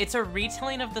 It's a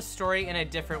retelling of the story in a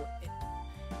different...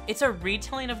 It's a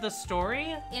retelling of the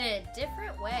story? In a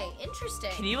different way.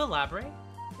 Interesting. Can you elaborate?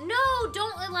 No,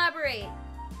 don't elaborate.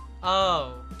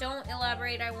 Oh. Don't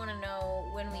elaborate. I want to know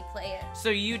when we play it. So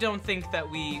you don't think that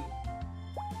we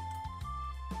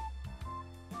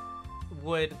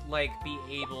would like be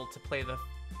able to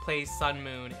play Sun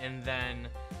Moon and then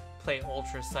play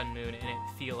Ultra Sun Moon and it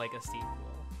feel like a sequel?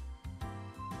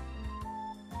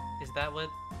 Is that what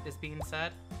is being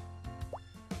said?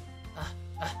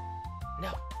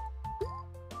 No.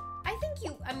 I think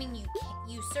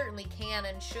you certainly can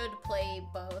and should play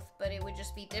both, but it would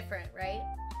just be different, right?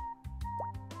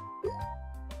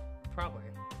 Probably.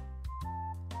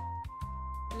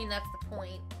 I mean, that's the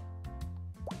point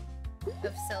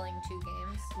of selling two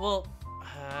games. Well,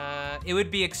 it would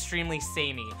be extremely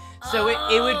samey. So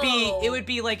it would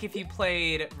be like if you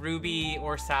played Ruby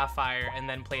or Sapphire and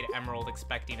then played Emerald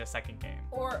expecting a second game.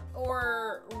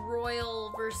 Or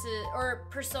Royal versus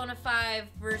Persona 5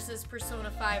 versus Persona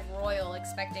 5 Royal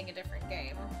expecting a different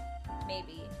game.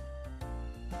 Maybe.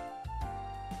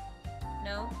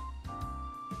 No?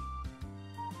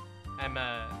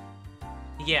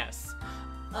 Yes.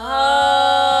 Oh.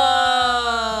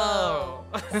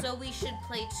 So we should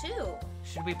play two.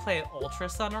 Should we play Ultra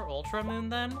Sun or Ultra Moon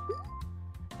then?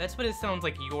 That's what it sounds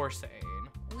like you're saying.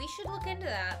 We should look into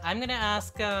that. I'm gonna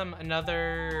ask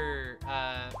another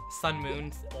Sun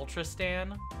Moon Ultra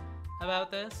Stan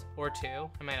about this, or two.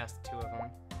 I might ask two of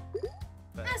them.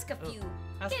 But, Ask a few.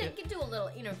 Get do a little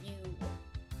interview.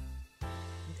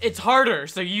 It's harder,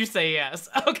 so you say yes.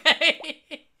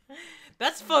 Okay.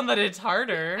 That's fun that it's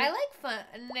harder. I like fun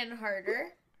and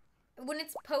harder. When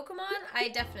it's Pokemon, I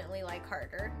definitely like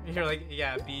harder. You're like,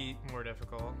 yeah, be more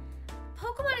difficult.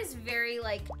 Pokemon is very,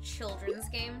 like, children's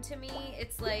game to me.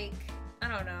 It's like, I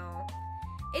don't know.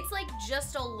 It's like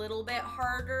just a little bit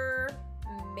harder,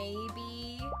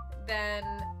 maybe, than,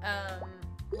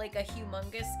 like a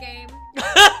humongous game.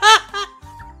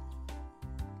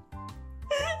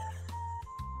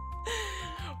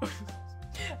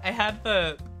 I had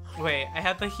the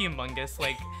humongous,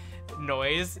 like,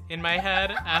 noise in my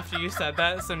head after you said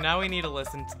that, so now we need to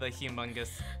listen to the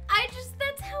humongous.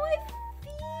 That's how I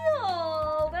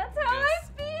feel. That's how I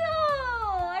feel.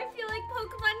 I feel like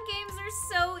Pokemon games are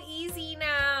so easy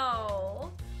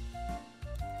now.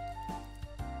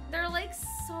 They're like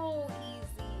so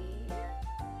easy.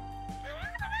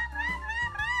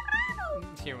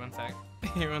 Here, one sec.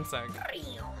 Here, one sec.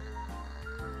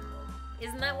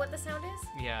 Isn't that what the sound is?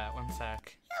 Yeah, one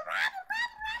sec.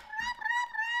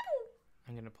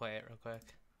 I'm gonna play it real quick.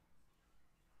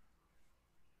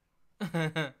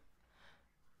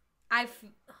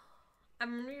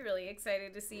 I'm really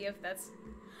excited to see if that's...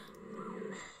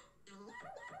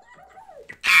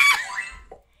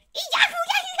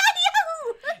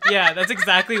 Yeah, that's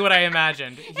exactly what I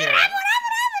imagined. Here.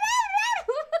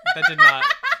 That did not.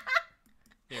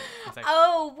 Here, one sec.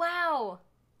 Oh, wow.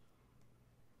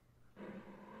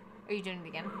 Are you doing it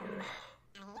again?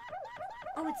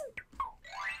 Oh, it's...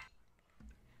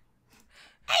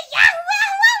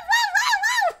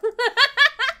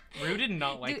 Rue did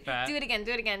not like that. Do it again.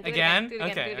 Do it again. Again? Do it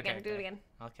again. Okay, Do it again. okay, Do it okay. again.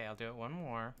 Okay, I'll do it one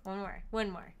more. One more.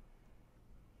 One more.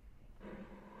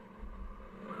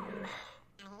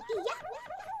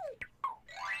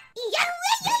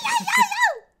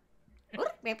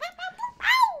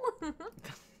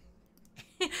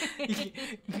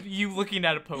 You looking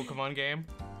at a Pokemon game?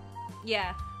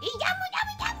 Yeah.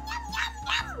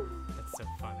 That's so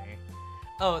funny.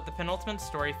 Oh, the penultimate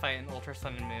story fight in Ultra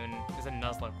Sun and Moon is a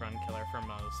Nuzlocke run killer for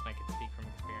most, and I can speak from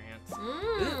experience.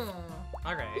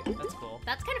 Alright, that's cool.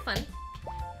 That's kind of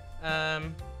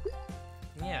fun.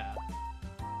 Yeah.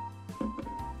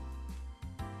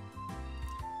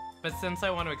 But since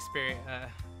I want to experience,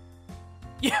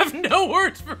 you have no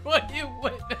words for what you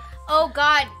would. Oh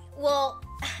God. Well,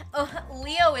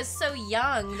 Leo is so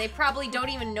young. They probably don't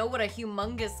even know what a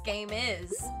humongous game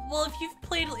is. Well, if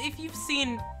you've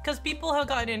seen, because people have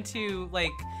gotten into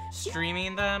like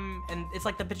streaming them, and it's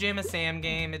like the Pajama Sam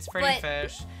game. It's Freddy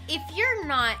Fish. If you're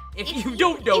not, if you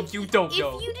don't know, you don't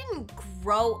know. If you didn't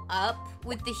grow up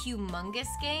with the Humongous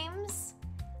games,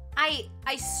 I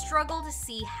struggle to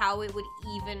see how it would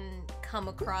even come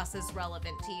across as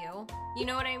relevant to you. You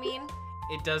know what I mean?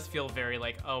 It does feel very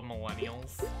like, oh,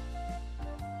 millennials.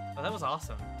 Oh, that was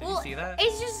awesome. Did you see that?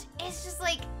 It's just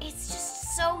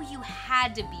so you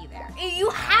had to be there. You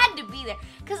had to be there.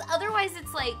 Because otherwise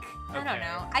it's like, I don't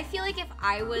know. I feel like if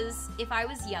I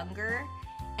was younger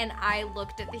and I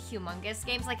looked at the Humongous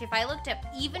games, like if I looked at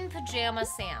even Pajama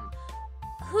Sam,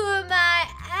 whom I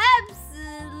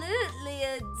absolutely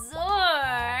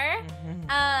adore,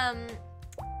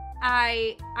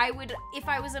 I would, if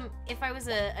I was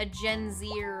a Gen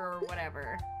Zer or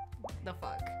whatever the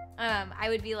fuck, I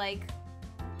would be like,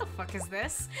 what the fuck is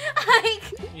this? Like,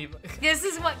 this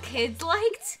is what kids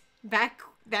liked back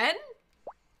then?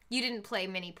 You didn't play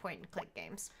mini point and click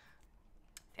games.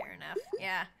 Fair enough.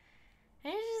 Yeah.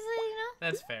 And it's just like, you know.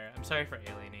 That's fair. I'm sorry for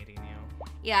alienating you.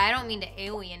 Yeah, I don't mean to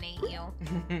alienate you.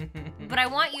 But I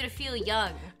want you to feel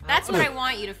young. That's what I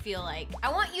want you to feel like.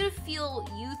 I want you to feel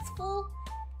youthful,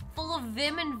 full of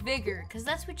vim and vigor, because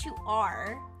that's what you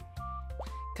are.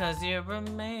 Cause you're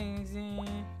amazing.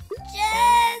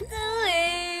 Just the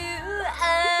way you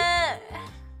are.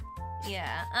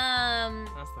 Yeah,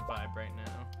 That's the vibe right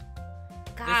now.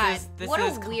 God, this what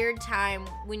is a weird time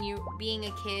when you're being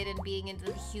a kid and being into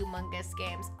the Humongous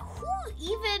games.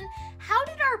 How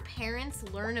did our parents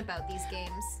learn about these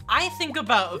games? I think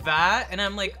about that, and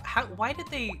I'm like, why did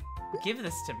they give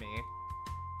this to me?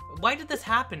 Why did this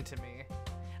happen to me?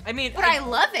 I mean, but I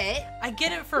love it. I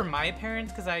get it for my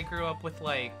parents, because I grew up with,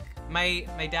 like,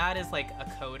 my dad is, like, a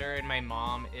coder, and my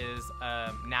mom is,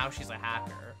 now she's a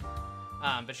hacker.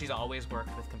 But she's always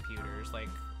worked with computers, like,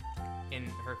 in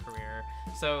her career.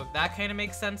 So that kind of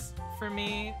makes sense for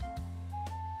me.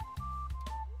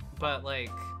 But,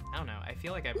 like, I don't know. I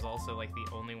feel like I was also, like, the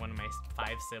only one of my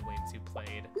 5 siblings who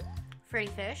played Freddy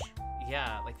Fish?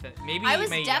 Yeah, like, maybe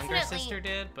my younger sister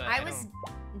did, but I was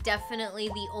definitely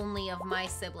the only of my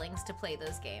siblings to play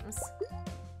those games.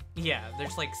 Yeah,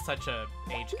 there's, like, such a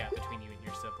age gap between you and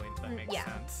your siblings. That makes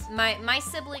sense. My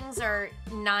siblings are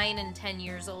 9 and 10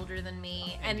 years older than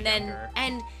me,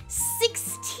 and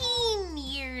 16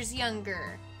 years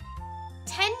younger.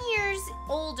 10 years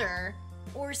older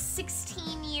or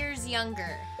 16 years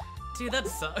younger. Dude, that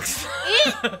sucks.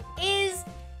 It is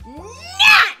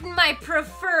not my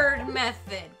preferred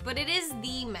method, but it is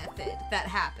the method that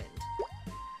happened.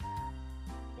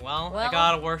 Well, I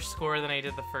got a worse score than I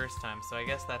did the first time, so I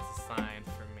guess that's a sign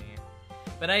for me.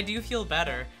 But I do feel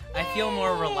better. Yay. I feel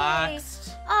more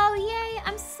relaxed. Oh, yay.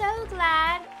 I'm so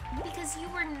glad, because you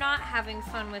were not having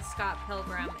fun with Scott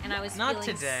Pilgrim, and I was feeling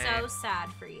so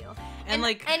sad for you. And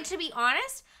to be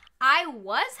honest, I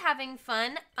was having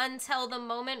fun until the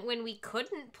moment when we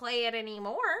couldn't play it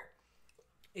anymore.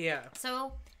 Yeah.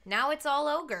 So now it's all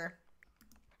ogre.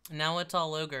 Now it's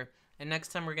all ogre. And next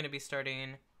time we're going to be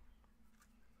starting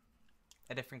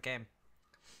a different game.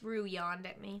 Rue yawned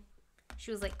at me.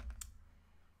 She was like,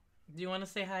 do you want to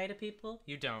say hi to people?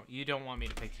 You don't. You don't want me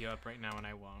to pick you up right now, and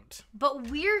I won't. But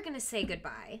we're going to say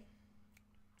goodbye.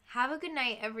 Have a good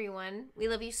night, everyone. We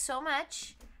love you so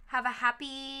much. Have a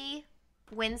happy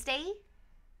Wednesday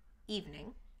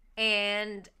evening.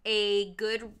 And a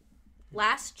good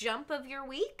last jump of your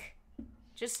week.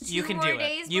 Just 2 more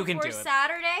days before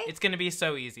Saturday. It's going to be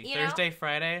so easy. Thursday,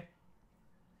 Friday.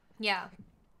 Yeah.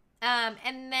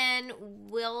 And then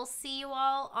we'll see you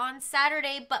all on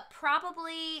Saturday, but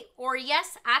probably, or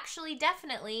yes, actually,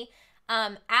 definitely,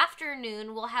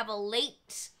 afternoon, we'll have a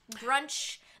late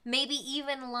brunch, maybe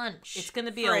even lunch. It's going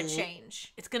to be for a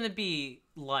change. It's going to be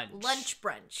lunch. Lunch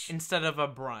brunch. Instead of a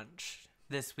brunch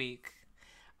this week.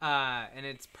 And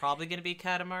it's probably going to be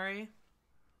Katamari.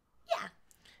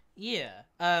 Yeah.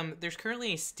 There's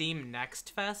currently a Steam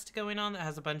Next Fest going on that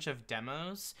has a bunch of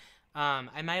demos.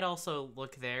 I might also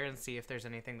look there and see if there's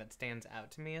anything that stands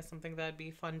out to me as something that'd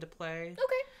be fun to play.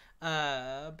 Okay.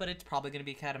 But it's probably gonna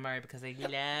be Katamari because I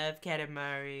love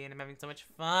Katamari and I'm having so much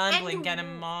fun playing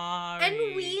Katamari.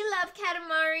 And we love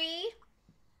Katamari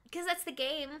because that's the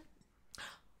game.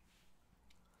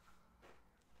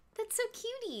 That's so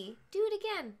cutie. Do it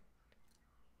again.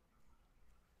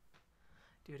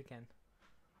 Do it again.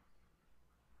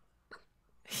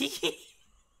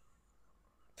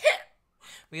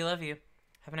 We love you.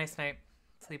 Have a nice night.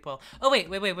 Sleep well. Oh, wait.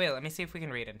 Let me see if we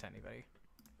can read into anybody.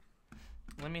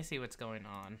 Let me see what's going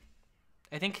on.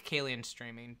 I think Kalian's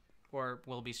streaming. Or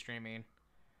will be streaming.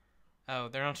 Oh,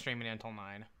 they're not streaming until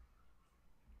 9.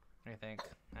 I think,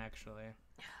 actually.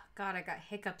 God, I got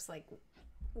hiccups like,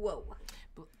 whoa.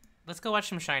 Let's go watch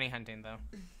some shiny hunting, though.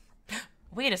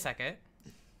 Wait a second.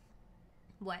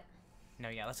 What? No,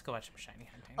 yeah, let's go watch some shiny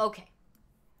hunting. Okay.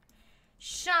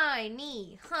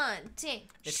 Shiny hunting.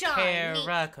 It's Shiny.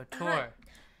 caricature.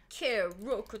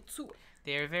 Caricature.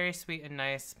 They are very sweet and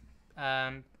nice.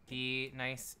 Be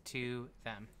nice to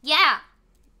them. Yeah.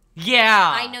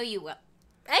 Yeah! I know you will.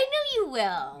 I know you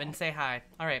will. And say hi.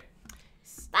 All right.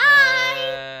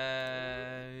 Bye.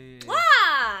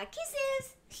 Wah!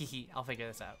 Kisses. I'll figure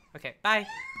this out. Okay, bye.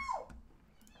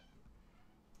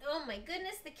 Oh my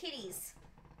goodness, the kitties.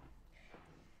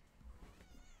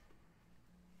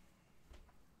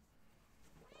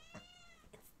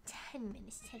 It's 10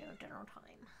 minutes till dinner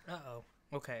time. Uh-oh.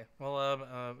 Okay. Well,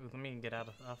 let me get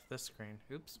off this screen.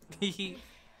 Oops.